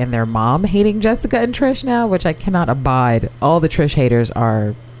everybody and their mom hating Jessica and Trish now, which I cannot abide. All the Trish haters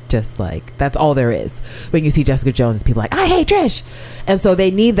are just like, that's all there is. When you see Jessica Jones, people are like, I hate Trish. And so they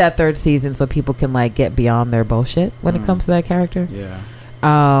need that 3rd season so people can, like, get beyond their bullshit when it comes to that character. Yeah.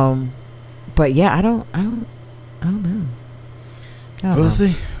 But yeah, I don't know.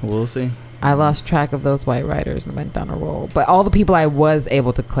 We'll see. I lost track of those white writers and went down a roll. But all the people I was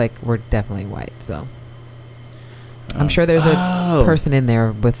able to click were definitely white. So I'm sure there's a person in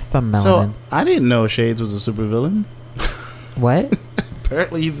there with some melanin. So I didn't know Shades was a supervillain. What?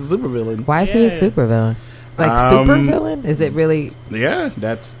 Apparently he's a supervillain. Why is he a supervillain? Like supervillain? Is it really? Yeah,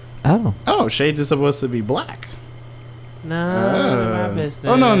 that's. Oh, Shades is supposed to be black. No, my business.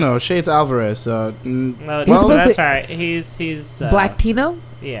 Oh no, Shades Alvarez. No, He's supposed that's to- all right. He's Black Tino,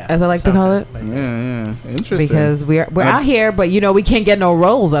 yeah, as I like to call it. like that. Yeah, interesting. Because we're out here, but you know we can't get no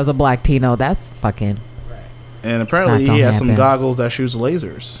roles as a black Tino. That's fucking. And apparently Not he gonna has some happen. goggles that shoots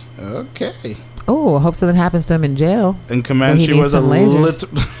lasers. Okay. Oh, I hope something happens to him in jail. And Comanche needs was a some lasers. little.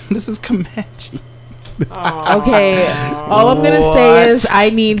 This is Comanche. Okay, all I'm gonna say is I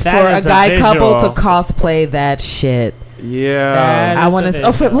need That for a is a guy couple to visual. cosplay that shit. Yeah. That I is want a to.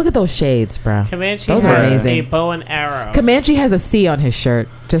 Oh, visual. look at those shades, bro. Comanche Those has are a amazing. bow and arrow. Comanche has a C on his shirt,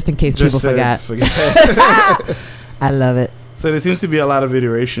 just in case people forgot. I love it. So there seems to be a lot of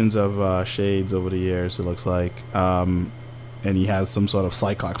iterations of Shades over the years, it looks like. And he has some sort of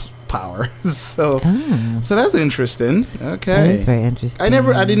Cyclops power. So that's interesting. Okay. That is very interesting. I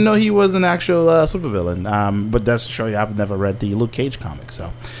didn't know he was an actual supervillain. But that's to show you I've never read the Luke Cage comic,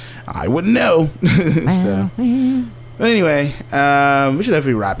 so I wouldn't know. So, but anyway, we should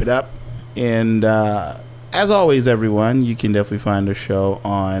definitely wrap it up. And as always, everyone, you can definitely find the show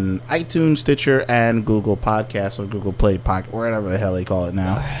on iTunes, Stitcher, and Google Podcasts, or Google Play Podcast, whatever the hell they call it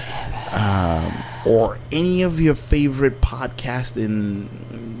now. Or any of your favorite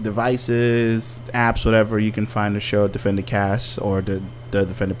podcasting devices, apps, whatever. You can find the show at Defendedcast or the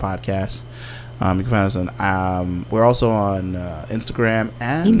Defended Podcast. You can find us on. We're also on Instagram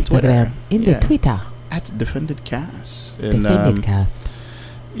and Twitter. The Twitter. At Defendedcast. And, Defendedcast.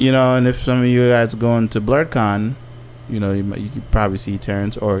 you know, and if some of you guys are going to BlurredCon, you know, you could probably see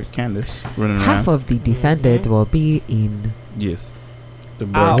Terrence or Candace running around. Half of the Defended will be in. Yes. The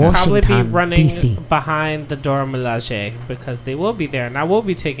I'll BlurredCon. probably be Washington, running DC. behind the Dora Milaje because they will be there, and I will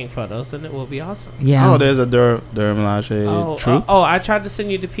be taking photos, and it will be awesome. Yeah. Oh, there's a Dermalage troop. I tried to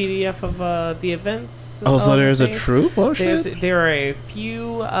send you the PDF of the events. Oh, so there's a thing. troop? Oh, shit. There are a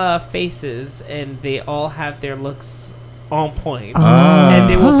few faces, and they all have their looks on point, and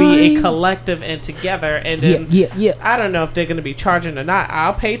they will be a collective and together. And then yeah. I don't know if they're going to be charging or not.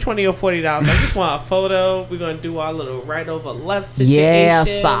 I'll pay $20 or $40. I just want a photo. We're going to do our little right over left situation.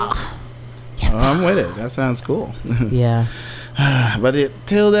 Yeah, I'm with it. That sounds cool. yeah. But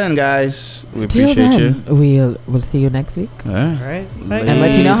till then, guys, we Till appreciate then, we'll see you next week you. All right. All right. and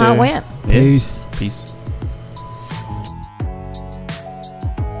let you know how it went. Peace. Peace.